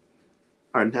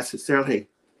are necessarily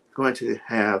going to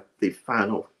have the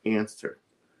final answer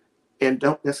and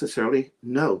don't necessarily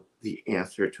know the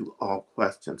answer to all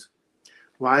questions.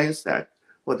 Why is that?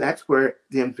 Well, that's where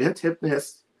the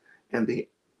inventiveness and the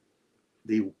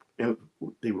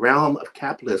realm of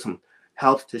capitalism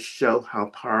helps to show how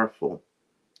powerful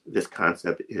this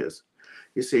concept is.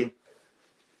 You see,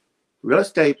 real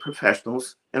estate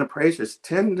professionals and appraisers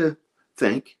tend to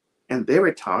think, and they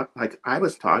were taught, like I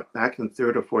was taught back in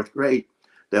 3rd or 4th grade,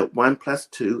 that 1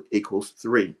 + 2 =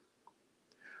 3.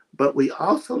 But we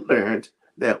also learned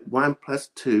that 1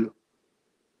 + 2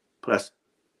 plus,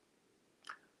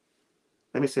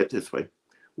 let me say it this way.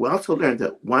 We also learned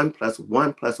that 1 +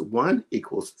 1 + 1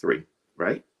 = 3,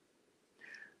 right?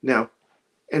 Now,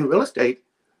 in real estate,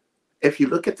 if you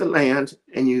look at the land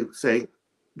and you say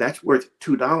that's worth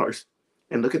 $2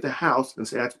 and look at the house and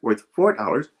say that's worth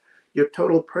 $4, your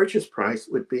total purchase price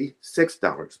would be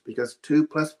 $6 because 2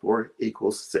 + 4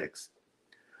 = 6.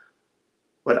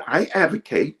 What I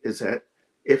advocate is that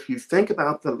if you think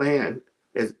about the land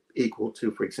as equal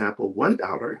to, for example,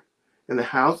 $1 and the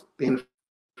house being,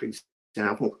 for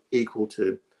example, equal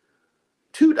to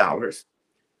 $2,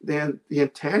 then the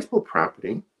intangible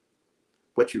property,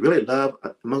 what you really love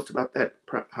most about that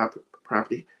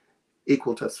property,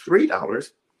 equal to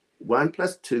 $3, 1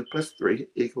 + 2 + 3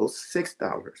 =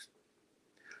 $6.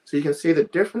 So you can see the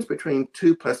difference between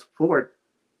 2 + 4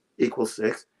 =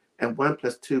 6 and 1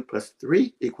 + 2 +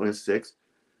 3 = 6.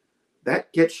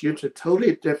 That gets you to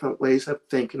totally different ways of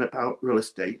thinking about real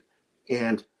estate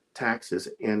and taxes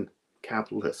and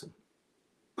capitalism.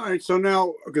 All right, so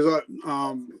now, because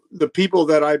the people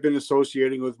that I've been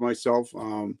associating with myself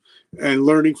and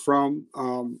learning from,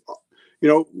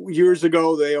 years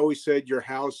ago, they always said your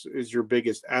house is your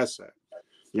biggest asset.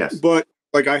 Yes. But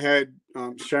like I had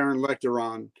Sharon Lecter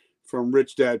on from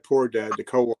Rich Dad, Poor Dad, the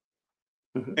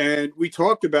co-author, and we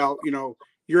talked about,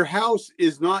 your house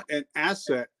is not an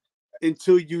asset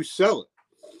until you sell it.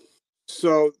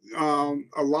 So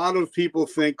a lot of people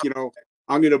think,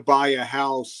 I'm going to buy a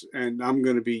house and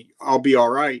I'll be all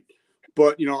right.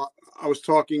 But, I was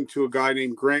talking to a guy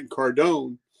named Grant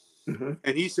Cardone,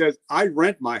 and he says, I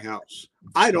rent my house.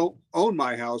 I don't own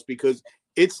my house because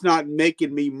it's not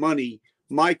making me money.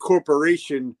 My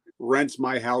corporation rents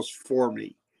my house for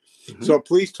me. So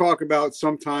please talk about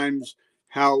sometimes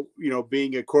how,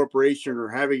 being a corporation or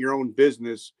having your own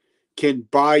business can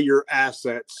buy your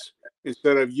assets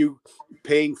instead of you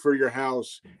paying for your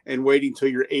house and waiting till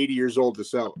you're 80 years old to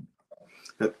sell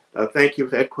it. Thank you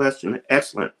for that question.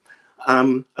 Excellent.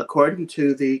 According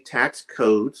to the tax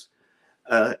codes,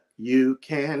 you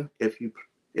can, if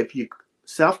you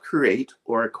self-create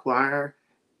or acquire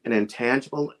an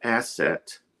intangible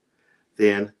asset,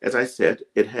 then, as I said,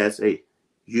 it has a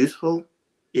useful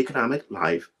economic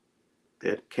life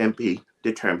that can be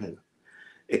determined.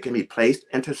 It can be placed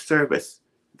into service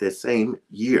the same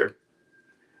year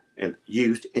and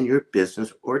used in your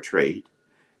business or trade.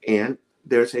 And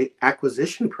there's an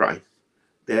acquisition price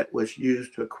that was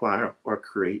used to acquire or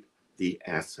create the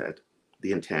asset,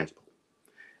 the intangible.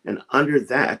 And under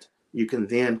that, you can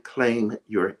then claim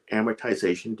your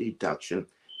amortization deduction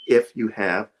if you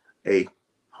have a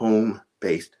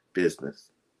home-based business.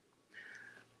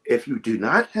 If you do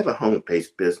not have a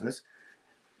home-based business,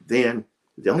 then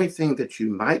the only thing that you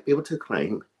might be able to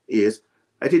claim is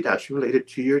a deduction related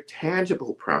to your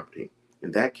tangible property.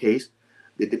 In that case,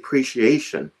 the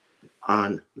depreciation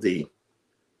on the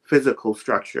physical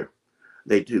structure.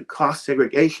 They do cost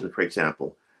segregation, for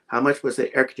example. How much was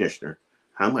the air conditioner?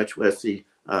 How much was the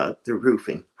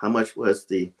roofing? How much was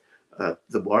the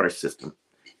water system?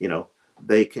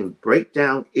 They can break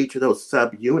down each of those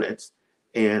subunits,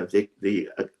 and the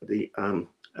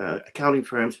accounting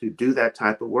firms who do that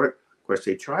type of work, of course,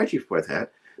 they charge you for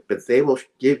that, but they will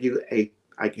give you a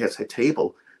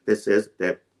table that says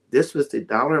that this was the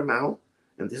dollar amount,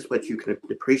 and this is what you can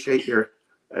depreciate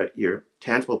your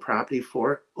tangible property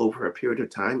for over a period of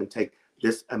time, and take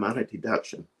this amount of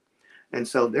deduction. And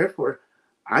so therefore,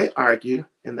 I argue,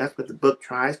 and that's what the book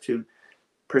tries to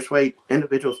persuade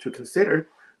individuals to consider,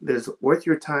 that it's worth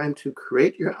your time to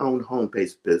create your own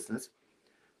home-based business,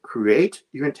 create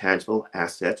your intangible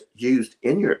assets used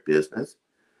in your business,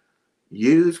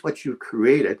 use what you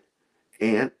created,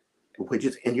 and which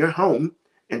is in your home,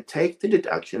 and take the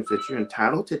deductions that you're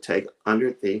entitled to take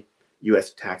under the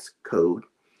U.S. tax code,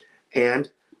 and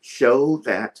show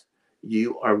that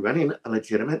you are running a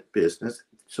legitimate business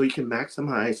so you can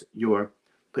maximize your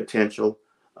potential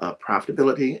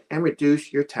profitability and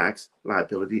reduce your tax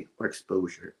liability or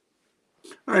exposure.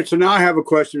 All right. So now I have a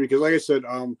question, because like I said,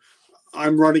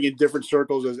 I'm running in different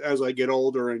circles as I get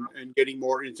older and getting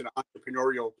more into the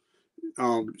entrepreneurial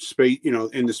space,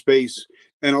 in the space.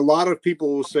 And a lot of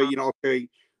people will say, okay,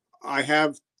 I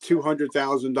have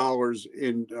 $200,000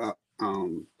 in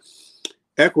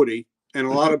equity. And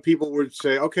a lot of people would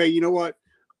say, okay, you know what?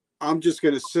 I'm just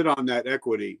going to sit on that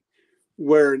equity.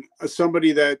 Where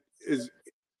somebody that is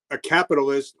a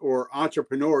capitalist or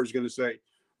entrepreneur is going to say,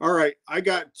 all right, I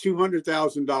got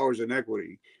 $200,000 in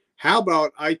equity. How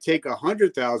about I take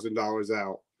 $100,000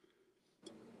 out,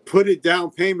 put it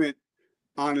down payment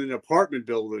on an apartment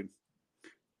building,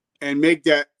 and make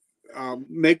that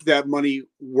money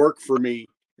work for me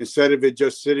instead of it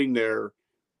just sitting there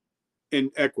in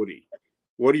equity?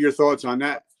 What are your thoughts on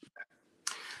that?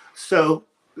 So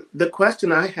the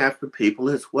question I have for people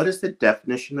is, what is the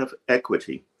definition of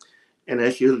equity? And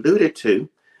as you alluded to,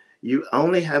 you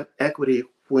only have equity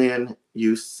when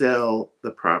you sell the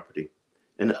property.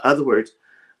 In other words,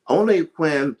 only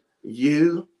when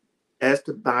you, as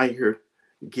the buyer,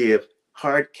 give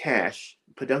hard cash,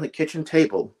 put on the kitchen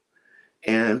table,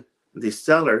 and the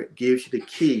seller gives you the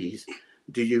keys,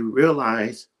 do you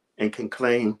realize and can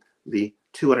claim the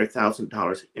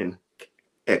 $200,000 in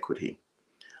equity.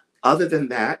 Other than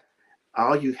that,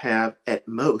 all you have at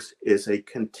most is a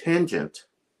contingent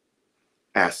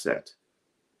asset.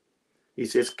 He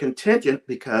says contingent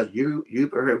because you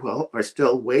very well are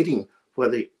still waiting for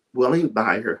the willing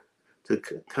buyer to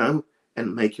come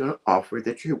and make you an offer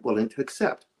that you're willing to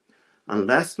accept.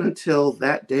 Unless until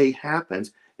that day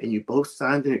happens and you both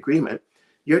signed an agreement,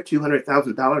 your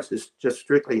 $200,000 is just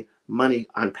strictly money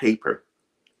on paper.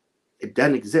 It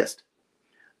doesn't exist.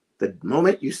 The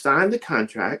moment you sign the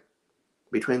contract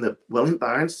between the willing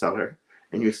buyer and seller,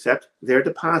 and you accept their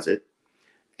deposit,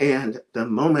 and the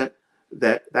moment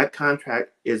that that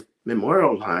contract is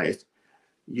memorialized,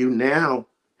 you now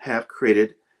have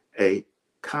created a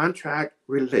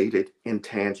contract-related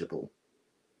intangible.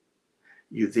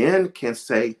 You then can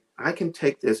say, I can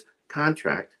take this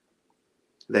contract,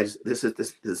 this is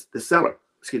the seller,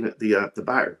 excuse me, the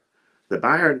buyer. The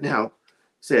buyer now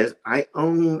says, I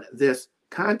own this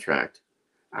contract.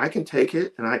 I can take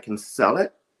it and I can sell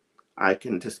it. I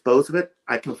can dispose of it.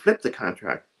 I can flip the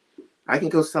contract. I can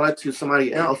go sell it to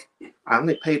somebody else. I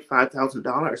only paid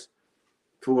 $5,000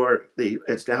 for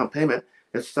its down payment.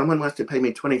 If someone wants to pay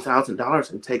me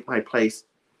 $20,000 and take my place,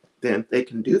 then they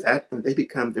can do that, and they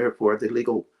become therefore have the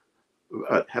legal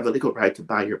right to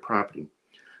buy your property.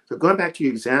 So going back to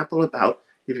your example about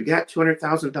if you got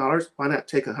 $200,000, why not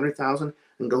take $100,000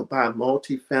 and go buy a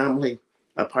multi-family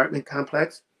apartment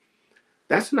complex?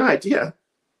 That's an idea.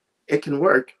 It can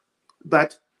work,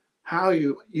 but how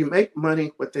you make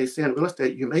money, what they say in real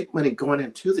estate, you make money going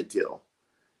into the deal,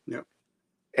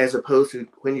 as opposed to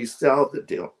when you sell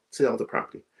the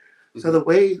property. Mm-hmm. So the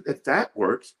way that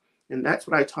works, and that's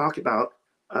what I talk about,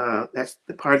 that's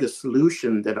the part of the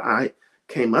solution that I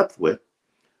came up with.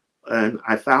 And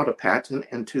I filed a patent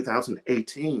in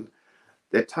 2018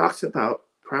 that talks about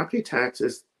property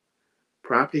taxes,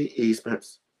 property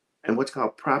easements, and what's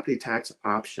called property tax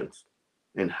options,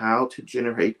 and how to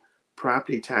generate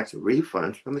property tax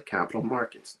refunds from the capital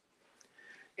markets.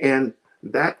 And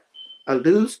that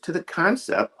alludes to the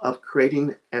concept of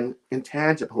creating an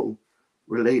intangible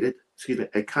related,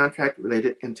 a contract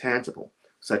related intangible,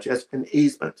 such as an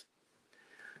easement.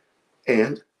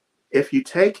 And if you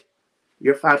take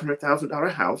your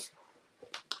 $500,000 house,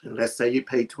 and let's say you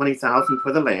paid $20,000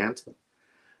 for the land,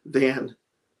 then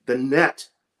the net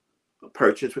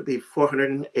purchase would be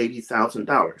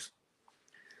 $480,000.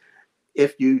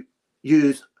 If you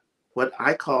use what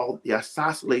I call the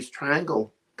isosceles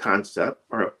triangle concept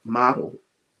or model,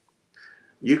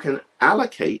 you can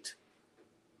allocate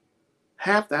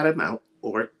half that amount,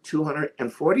 or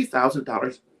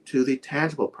 $240,000, to the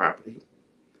tangible property.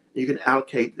 You can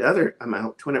allocate the other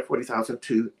amount, $240,000,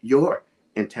 to your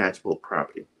intangible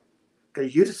property.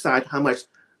 Because you decide how much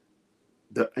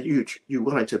you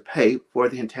willing to pay for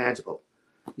the intangible.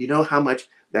 You know how much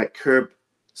that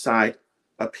curbside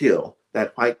appeal,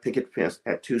 that white picket fence,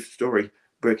 that 2-story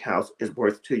brick house is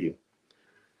worth to you.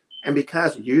 And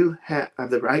because you have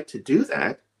the right to do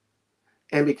that,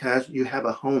 and because you have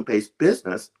a home-based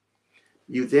business,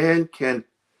 you then can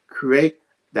create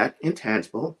that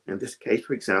intangible, in this case,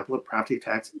 for example, a property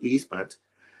tax easement,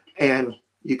 and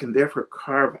you can therefore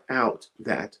carve out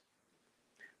that.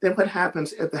 Then what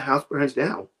happens if the house burns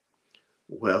down?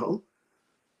 Well,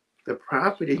 the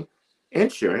property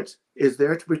insurance is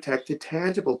there to protect the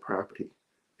tangible property.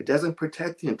 It doesn't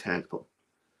protect the intangible.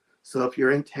 So if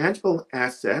your intangible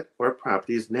asset or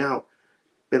property is now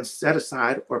been set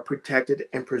aside or protected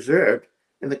and preserved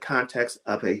in the context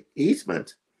of an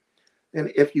easement,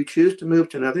 then if you choose to move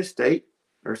to another state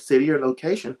or city or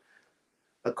location,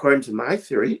 according to my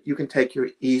theory, you can take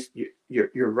your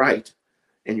right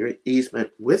and your easement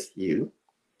with you,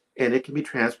 and it can be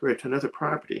transferred to another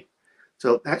property.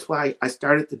 So that's why I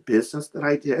started the business that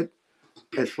I did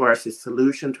as far as the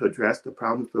solution to address the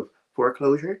problems of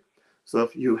foreclosure. So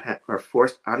if you are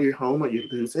forced out of your home or you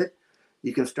lose it,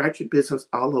 you can start your business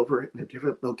all over in a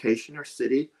different location or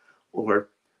city or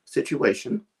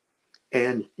situation,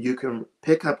 and you can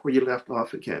pick up where you left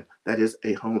off again. That is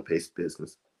a home-based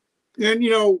business. And,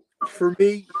 for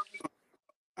me,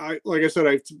 like I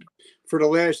said, for the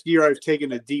last year, I've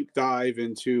taken a deep dive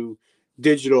into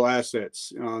digital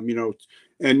assets,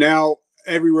 and now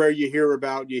everywhere you hear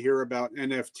about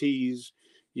NFTs,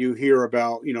 you hear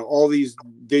about, all these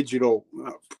digital,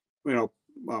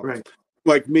 Right.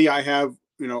 like me, I have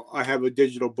a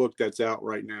digital book that's out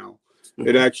right now. Mm-hmm.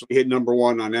 It actually hit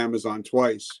 #1 on Amazon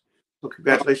twice. Well,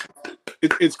 congratulations.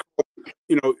 It's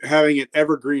called, having an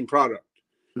evergreen product.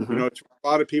 Mm-hmm. A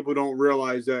lot of people don't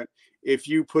realize that if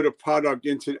you put a product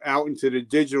out into the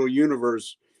digital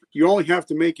universe, you only have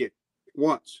to make it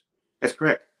once. That's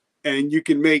correct. And you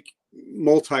can make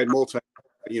multi,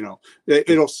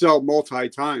 it'll sell multi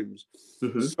times.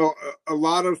 Mm-hmm. So a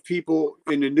lot of people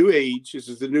in the new age, this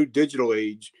is the new digital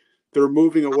age, they're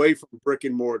moving away from brick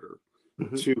and mortar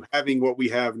mm-hmm. to having what we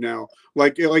have now.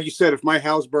 Like you said, if my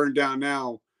house burned down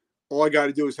now, all I got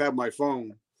to do is have my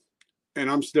phone and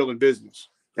I'm still in business.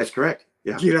 That's correct.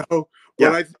 Yeah. But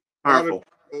I think a lot of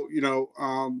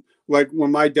people, like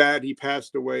when my dad, he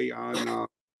passed away on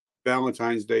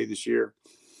Valentine's Day this year.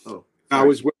 Oh, I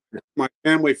was with my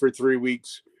family for 3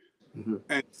 weeks. Mm-hmm.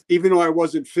 And even though I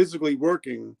wasn't physically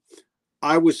working,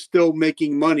 I was still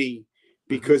making money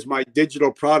because mm-hmm. my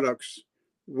digital products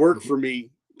work mm-hmm. for me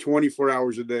 24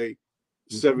 hours a day,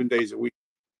 mm-hmm. 7 days a week.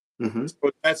 Mm-hmm.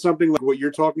 So that's something like what you're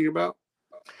talking about?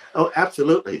 Oh,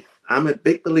 absolutely. I'm a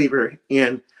big believer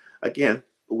in, again,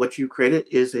 what you created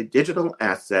is a digital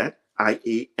asset,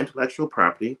 i.e. intellectual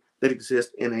property that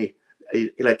exists in a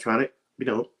electronic,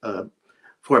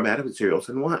 format of zeros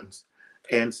and ones.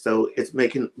 And so it's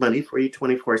making money for you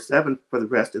 24/7 for the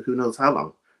rest of who knows how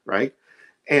long, right?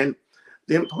 And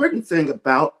the important thing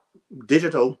about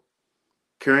digital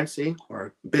currency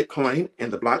or Bitcoin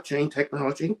and the blockchain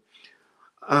technology,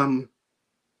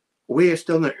 we are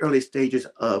still in the early stages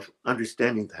of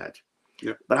understanding that.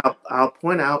 Yeah. But I'll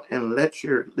point out and let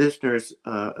your listeners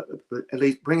at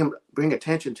least bring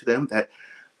attention to them that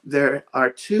there are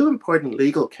 2 important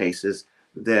legal cases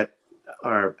that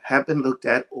have been looked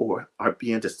at or are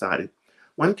being decided.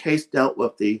 One case dealt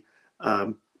with the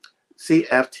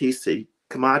CFTC,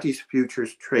 Commodities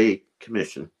Futures Trade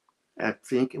Commission. I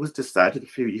think it was decided a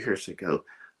few years ago.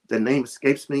 The name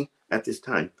escapes me at this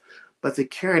time. But the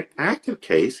current active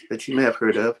case that you may have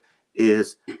heard of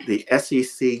is the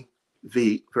SEC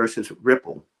versus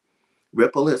Ripple.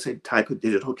 Ripple is a type of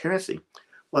digital currency.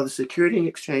 Well, the Securities and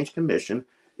Exchange Commission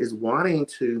is wanting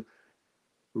to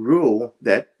rule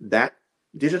that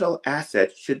digital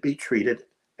asset should be treated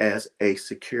as a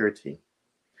security.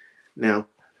 Now,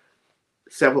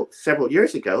 several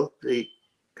years ago, the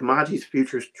Commodities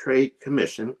Futures Trade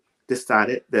Commission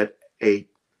decided that a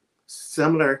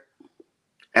similar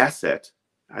asset,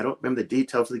 I don't remember the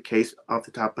details of the case off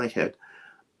the top of my head,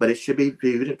 but it should be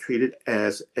viewed and treated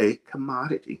as a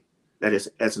commodity, that is,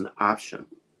 as an option.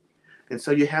 And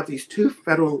so you have these 2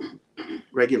 federal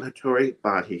regulatory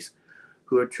bodies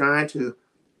who are trying to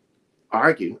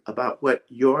argue about what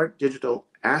your digital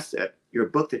asset, your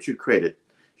book that you created,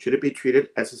 should it be treated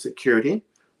as a security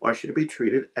or should it be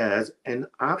treated as an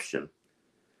option?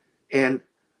 And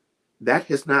that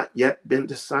has not yet been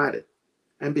decided.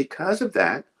 And because of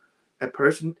that, a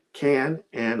person can,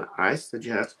 and I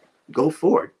suggest, go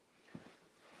forward.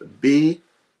 Be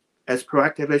as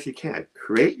proactive as you can.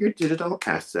 Create your digital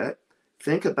asset.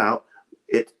 Think about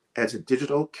it as a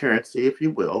digital currency, if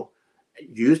you will.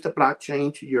 Use the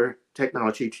blockchain to your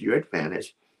technology to your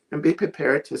advantage, and be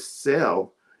prepared to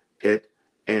sell it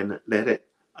and let it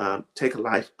take a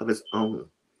life of its own.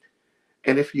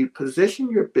 And if you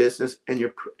position your business and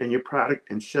your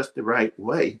product in just the right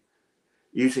way,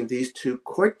 using these two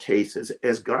court cases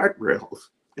as guardrails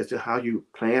as to how you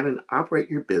plan and operate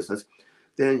your business,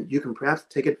 then you can perhaps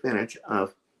take advantage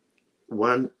of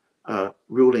one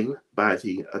ruling by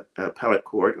the appellate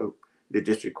court or the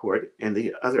district court and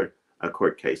the other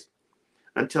court case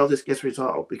until this gets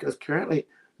resolved, because currently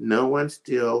no one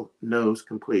still knows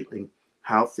completely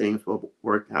how things will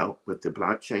work out with the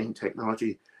blockchain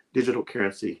technology, digital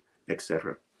currency,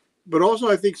 etc. But also,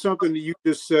 I think something that you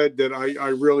just said that I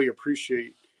really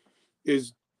appreciate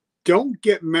is don't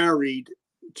get married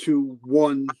to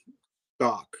one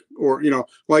stock, or,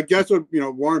 like that's what,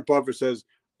 Warren Buffett says,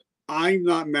 I'm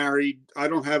not married. I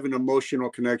don't have an emotional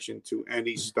connection to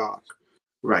any stock.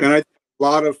 Right. And I think a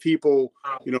lot of people,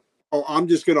 oh, I'm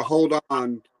just going to hold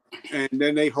on, and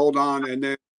then they hold on, and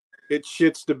then it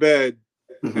shits the bed.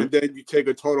 Mm-hmm. And then you take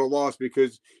a total loss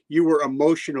because you were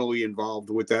emotionally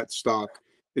involved with that stock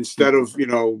instead of,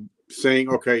 saying,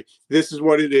 okay, this is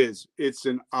what it is. It's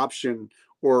an option,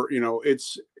 or,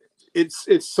 it's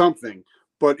something,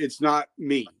 but it's not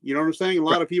me. You know what I'm saying? A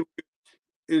lot of people,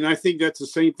 and I think that's the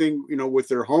same thing, with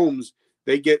their homes,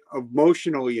 they get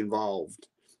emotionally involved.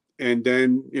 And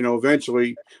then,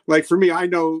 eventually, like for me, I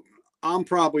know I'm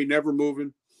probably never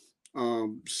moving.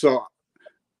 So,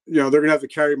 they're going to have to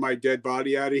carry my dead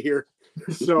body out of here.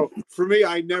 So for me,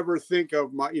 I never think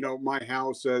of my, my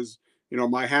house as,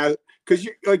 my house, because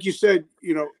like you said,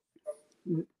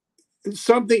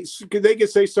 something, they could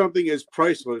say something is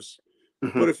priceless,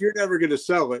 mm-hmm. but if you're never going to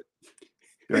sell it,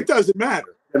 right. It doesn't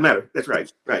matter. It doesn't matter. That's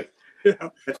right. Right. Yeah.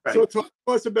 That's right. So talk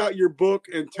to us about your book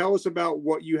and tell us about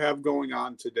what you have going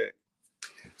on today.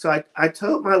 So I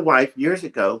told my wife years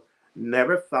ago,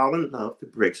 never fall in love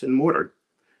with bricks and mortar.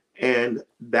 And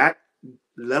that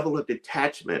level of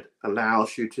detachment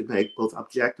allows you to make both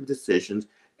objective decisions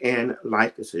and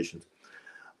life decisions.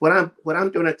 What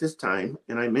I'm doing at this time,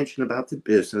 and I mentioned about the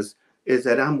business, is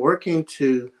that I'm working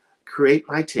to create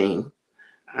my team.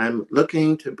 I'm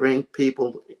looking to bring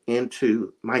people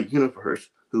into my universe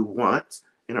who want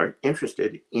and are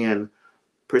interested in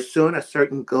pursuing a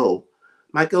certain goal.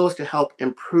 My goal is to help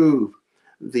improve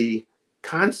the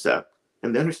concept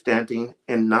and the understanding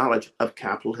and knowledge of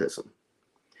capitalism.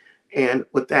 And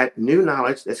with that new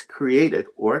knowledge that's created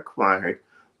or acquired,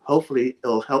 hopefully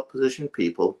it'll help position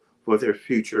people for their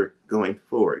future going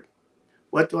forward.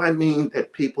 What do I mean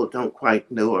that people don't quite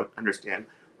know or understand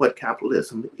what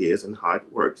capitalism is and how it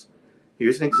works?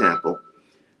 Here's an example.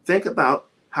 Think about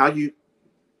how the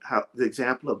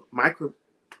example of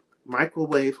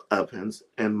microwave ovens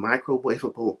and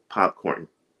microwavable popcorn.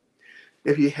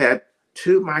 If you had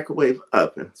two microwave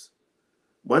ovens,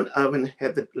 one oven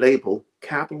had the label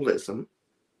capitalism,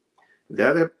 the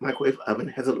other microwave oven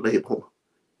has a label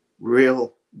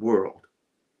real world.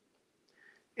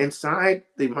 Inside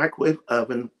the microwave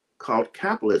oven called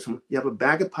capitalism, you have a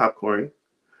bag of popcorn,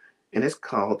 and it's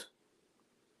called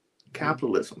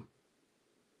capitalism.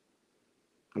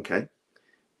 Okay?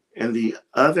 And the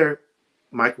other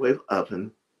microwave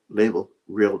oven labeled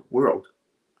real world.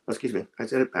 Excuse me, I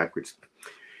said it backwards.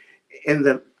 In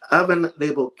the oven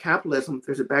labeled capitalism,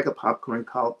 there's a bag of popcorn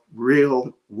called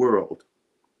real world.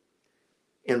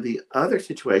 In the other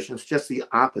situation, it's just the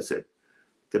opposite.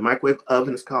 The microwave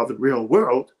oven is called the real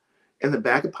world, and the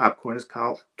bag of popcorn is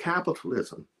called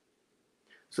capitalism.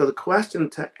 So the question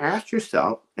to ask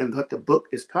yourself, and what the book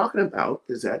is talking about,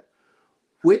 is that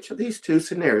which of these two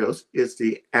scenarios is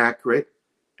the accurate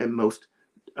and most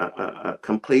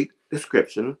complete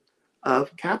description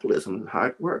of capitalism and how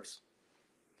it works?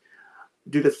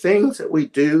 Do the things that we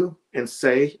do and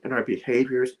say in our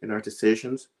behaviors and our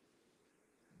decisions,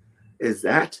 is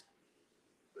that's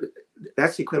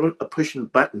the equivalent of pushing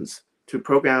buttons to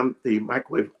program the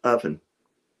microwave oven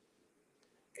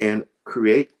and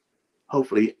create,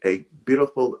 hopefully, a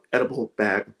beautiful edible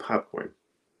bag of popcorn.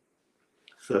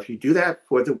 So if you do that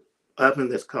for the oven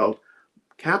that's called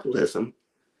capitalism,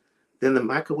 then the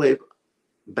microwave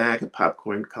bag of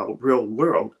popcorn called real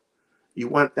world, you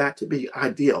want that to be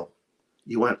ideal.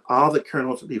 You want all the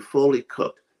kernels to be fully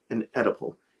cooked and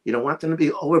edible. You don't want them to be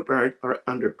overburned or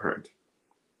underburned.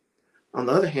 On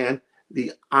the other hand,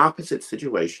 the opposite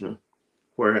situation,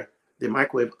 where the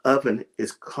microwave oven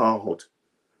is called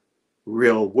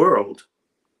real world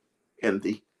and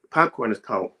the popcorn is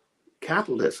called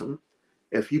capitalism,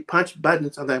 if you punch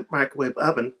buttons on that microwave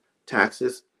oven,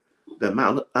 taxes, the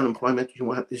amount of unemployment you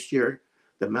want this year,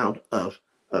 the amount of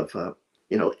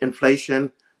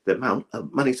inflation, the amount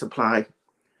of money supply,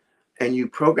 and you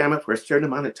program it for a certain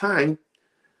amount of time,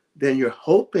 then you're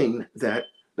hoping that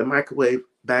the microwave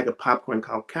bag of popcorn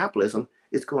called capitalism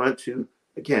is going to,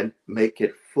 again, make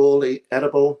it fully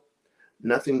edible,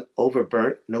 nothing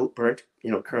overburnt, no burnt,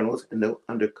 kernels, and no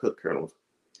undercooked kernels.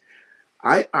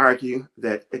 I argue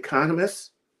that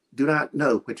economists do not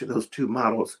know which of those two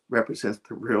models represents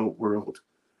the real world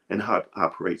and how it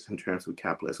operates in terms of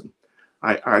capitalism.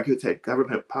 I argue that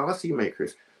government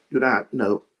policymakers do not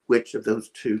know which of those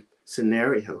two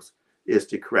scenarios is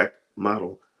the correct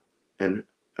model and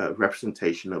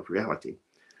representation of reality.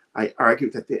 I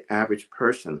argue that the average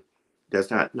person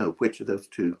does not know which of those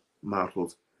two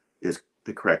models is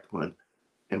the correct one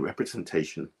and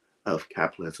representation of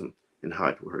capitalism and how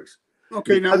it works.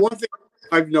 Okay, now one thing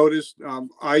I've noticed,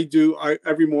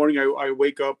 every morning I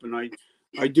wake up and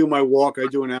I do my walk, I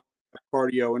do an hour of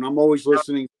cardio, and I'm always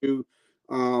listening to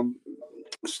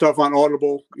stuff on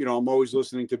Audible. I'm always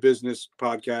listening to business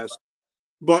podcasts.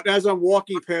 But as I'm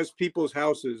walking past people's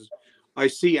houses, I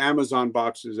see Amazon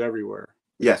boxes everywhere.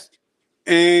 Yes.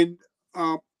 And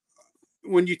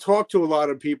when you talk to a lot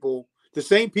of people, the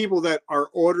same people that are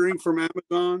ordering from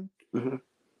Amazon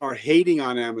are hating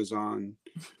on Amazon.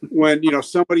 When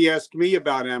somebody asks me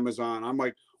about Amazon, I'm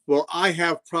like, well, I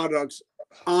have products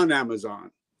on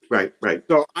Amazon. Right.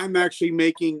 So I'm actually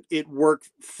making it work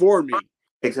for me.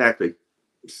 Exactly.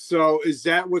 So is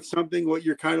that what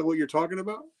you're talking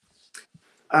about?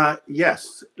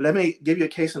 Yes. Let me give you a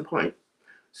case in point.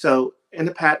 So in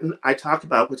the patent, I talked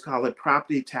about what's called a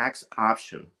property tax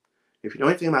option. If you know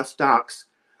anything about stocks,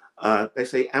 they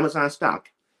say Amazon stock.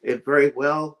 It very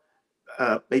well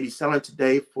maybe selling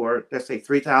today for, let's say,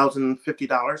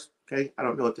 $3,050. Okay, I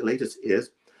don't know what the latest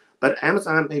is, but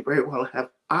Amazon may very well have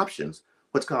options,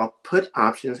 what's called put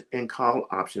options and call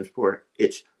options for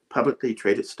its publicly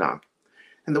traded stock.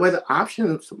 And the way the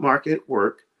options market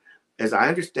work, as I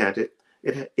understand it,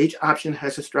 each option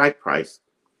has a strike price.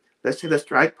 Let's say the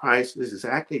strike price is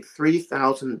exactly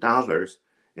 $3,000,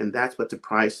 and that's what the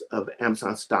price of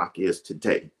Amazon stock is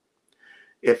today.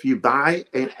 If you buy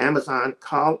an Amazon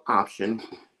call option,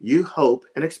 you hope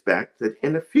and expect that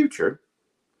in the future,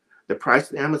 the price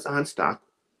of the Amazon stock,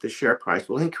 the share price,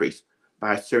 will increase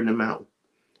by a certain amount.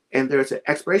 And there's an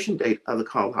expiration date of the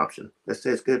call option that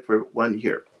says good for 1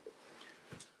 year.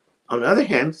 On the other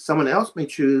hand, someone else may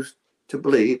choose to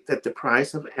believe that the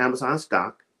price of Amazon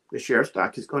stock, the share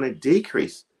stock, is going to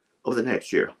decrease over the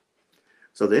next year.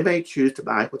 So they may choose to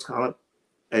buy what's called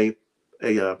a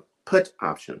put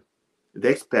option.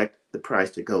 They expect the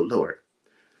price to go lower.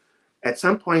 At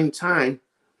some point in time,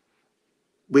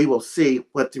 we will see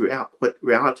what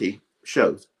reality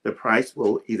shows. The price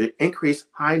will either increase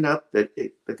high enough that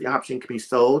the option can be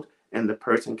sold and the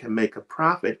person can make a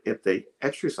profit if they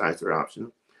exercise their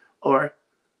option, or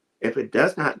if it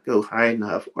does not go high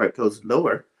enough or it goes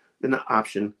lower, then the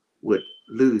option would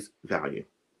lose value.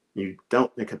 You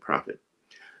don't make a profit.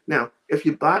 Now, if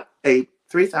you bought a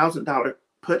 $3,000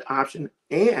 put option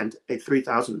and a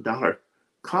 $3,000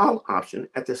 call option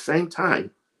at the same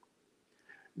time,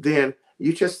 then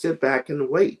you just sit back and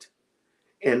wait.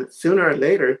 And sooner or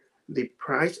later, the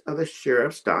price of the share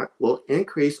of stock will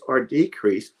increase or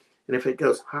decrease. And if it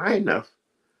goes high enough,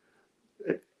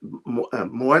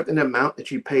 more than the amount that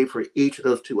you pay for each of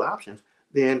those two options,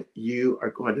 then you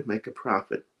are going to make a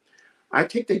profit. I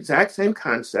take the exact same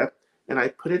concept and I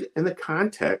put it in the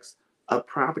context of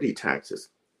property taxes.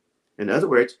 In other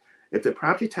words, if the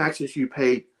property taxes you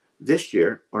paid this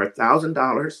year are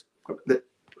 $1,000,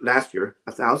 last year,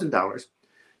 $1,000,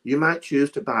 you might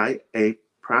choose to buy a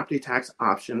property tax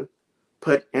option,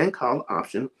 put and call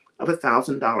option of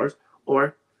 $1,000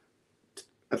 or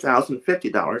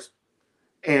 $1,050,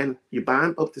 and you buy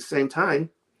them both at the same time,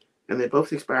 and they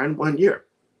both expire in 1 year.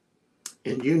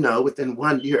 And within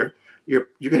 1 year, you're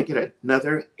going to get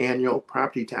another annual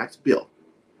property tax bill.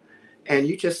 And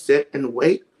you just sit and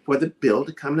wait for the bill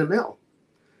to come in the mail.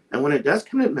 And when it does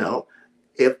come in the mail,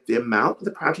 if the amount of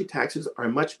the property taxes are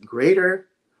much greater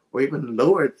or even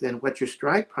lower than what your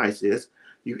strike price is,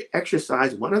 you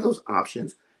exercise one of those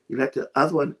options, you let the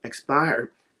other one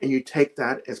expire, and you take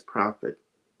that as profit.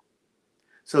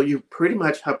 So you pretty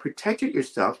much have protected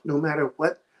yourself no matter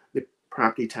what the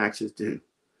property taxes do.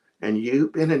 And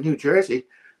you've been in New Jersey,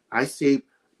 I see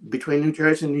between New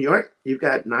Jersey and New York, you've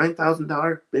got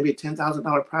 $9,000, maybe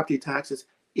 $10,000 property taxes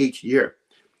each year.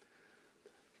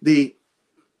 The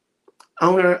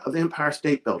owner of the Empire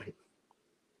State Building,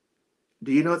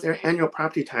 do you know what their annual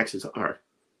property taxes are?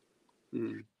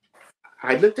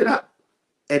 I looked it up.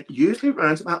 It usually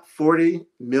runs about $40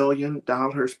 million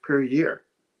per year.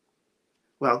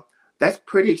 Well, That's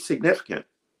pretty significant.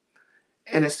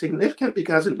 And it's significant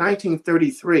because in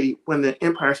 1933, when the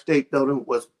Empire State Building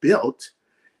was built,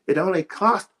 it only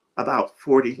cost about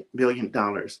 $40 million.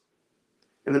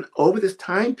 And then over this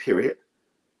time period,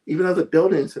 even though the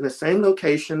building's in the same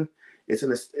location,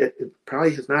 it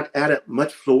probably has not added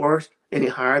much floors any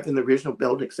higher than the original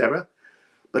building, etc.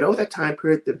 But over that time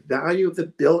period, the value of the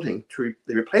building to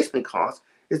the replacement cost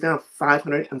is now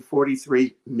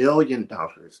 $543 million.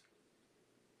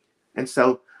 And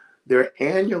so their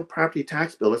annual property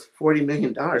tax bill is $40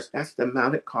 million. That's the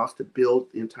amount it cost to build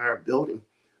the entire building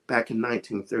back in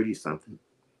 1930 something.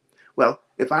 Well,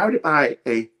 if I were to buy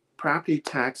a property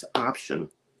tax option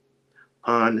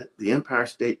on the Empire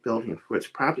State Building for its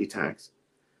property tax,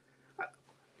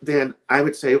 then I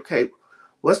would say, okay,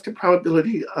 what's the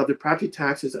probability of the property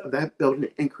taxes of that building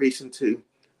increasing to,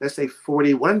 let's say,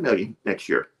 41 million next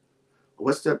year?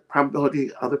 What's the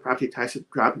probability of the property taxes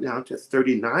dropping down to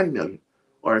 39 million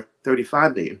or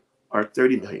 35 million or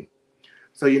 30 million?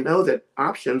 So you know that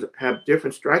options have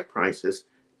different strike prices,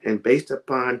 and based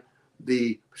upon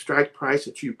the strike price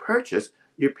that you purchase,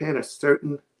 you're paying a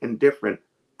certain and different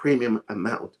premium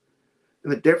amount.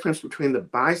 And the difference between the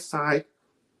buy side,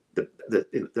 the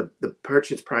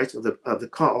purchase price of the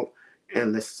call,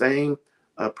 and the same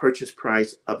purchase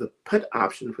price of the put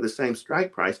option for the same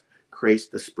strike price creates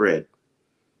the spread.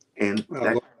 And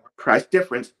that price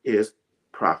difference is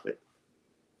profit.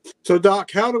 So,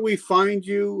 Doc, how do we find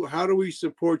you? How do we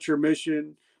support your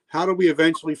mission? How do we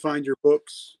eventually find your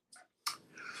books?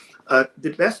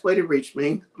 The best way to reach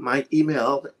me, my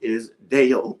email is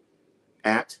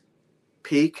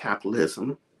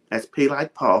dale@pcapitalism, that's P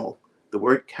like Paul, the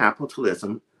word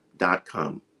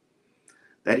capitalism.com.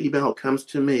 That email comes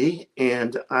to me,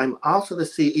 and I'm also the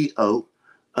CEO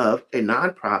of a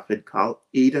nonprofit called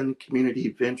Eden Community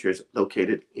Ventures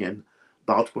located in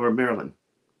Baltimore, Maryland.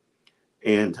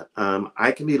 And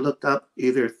I can be looked up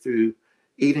either through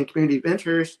Eden Community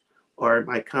Ventures or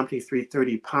my company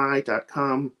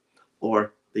 330pi.com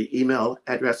or the email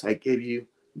address I gave you,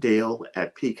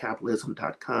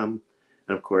 dale@pcapitalism.com,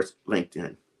 and of course,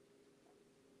 LinkedIn.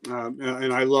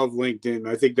 And I love LinkedIn.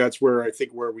 I think that's where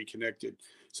we connected.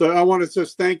 So I want to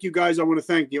just thank you guys. I want to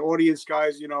thank the audience,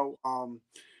 guys. You know,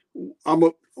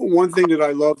 one thing that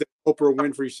I love that Oprah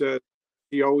Winfrey said.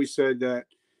 He always said that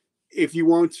if you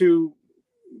want to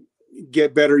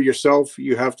get better yourself,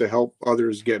 you have to help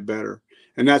others get better.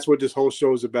 And that's what this whole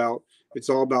show is about. It's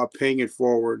all about paying it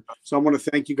forward. So I want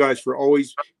to thank you guys for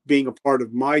always being a part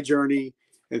of my journey.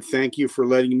 And thank you for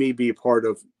letting me be a part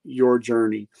of your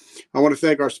journey. I want to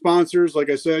thank our sponsors. Like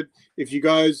I said, if you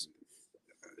guys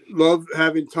love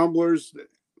having tumblers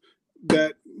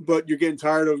but you're getting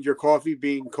tired of your coffee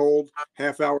being cold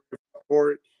half hour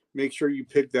before it, make sure you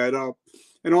pick that up.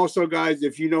 And also, guys,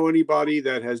 if you know anybody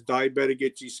that has diabetic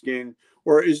itchy skin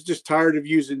or is just tired of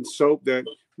using soap that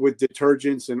with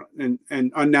detergents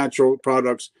and unnatural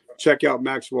products, check out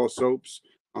Maxwell Soaps.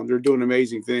 They're doing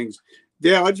amazing things.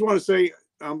 Yeah, I just want to say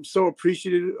I'm so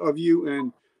appreciative of you,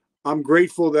 and I'm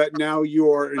grateful that now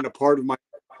you are in a part of my.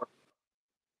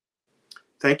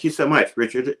 Thank you so much,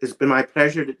 Richard. It's been my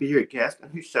pleasure to be your guest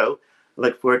on your show. I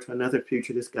look forward to another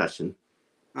future discussion.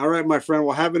 All right, my friend.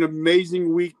 Well, have an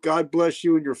amazing week. God bless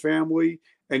you and your family,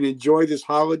 and enjoy this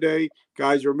holiday.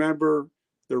 Guys, remember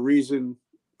the reason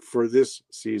for this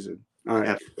season. All right.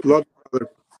 Absolutely. Love you,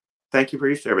 brother. Thank you for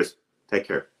your service. Take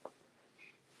care.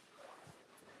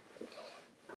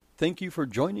 Thank you for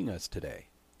joining us today.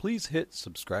 Please hit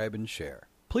subscribe and share.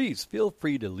 Please feel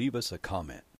free to leave us a comment.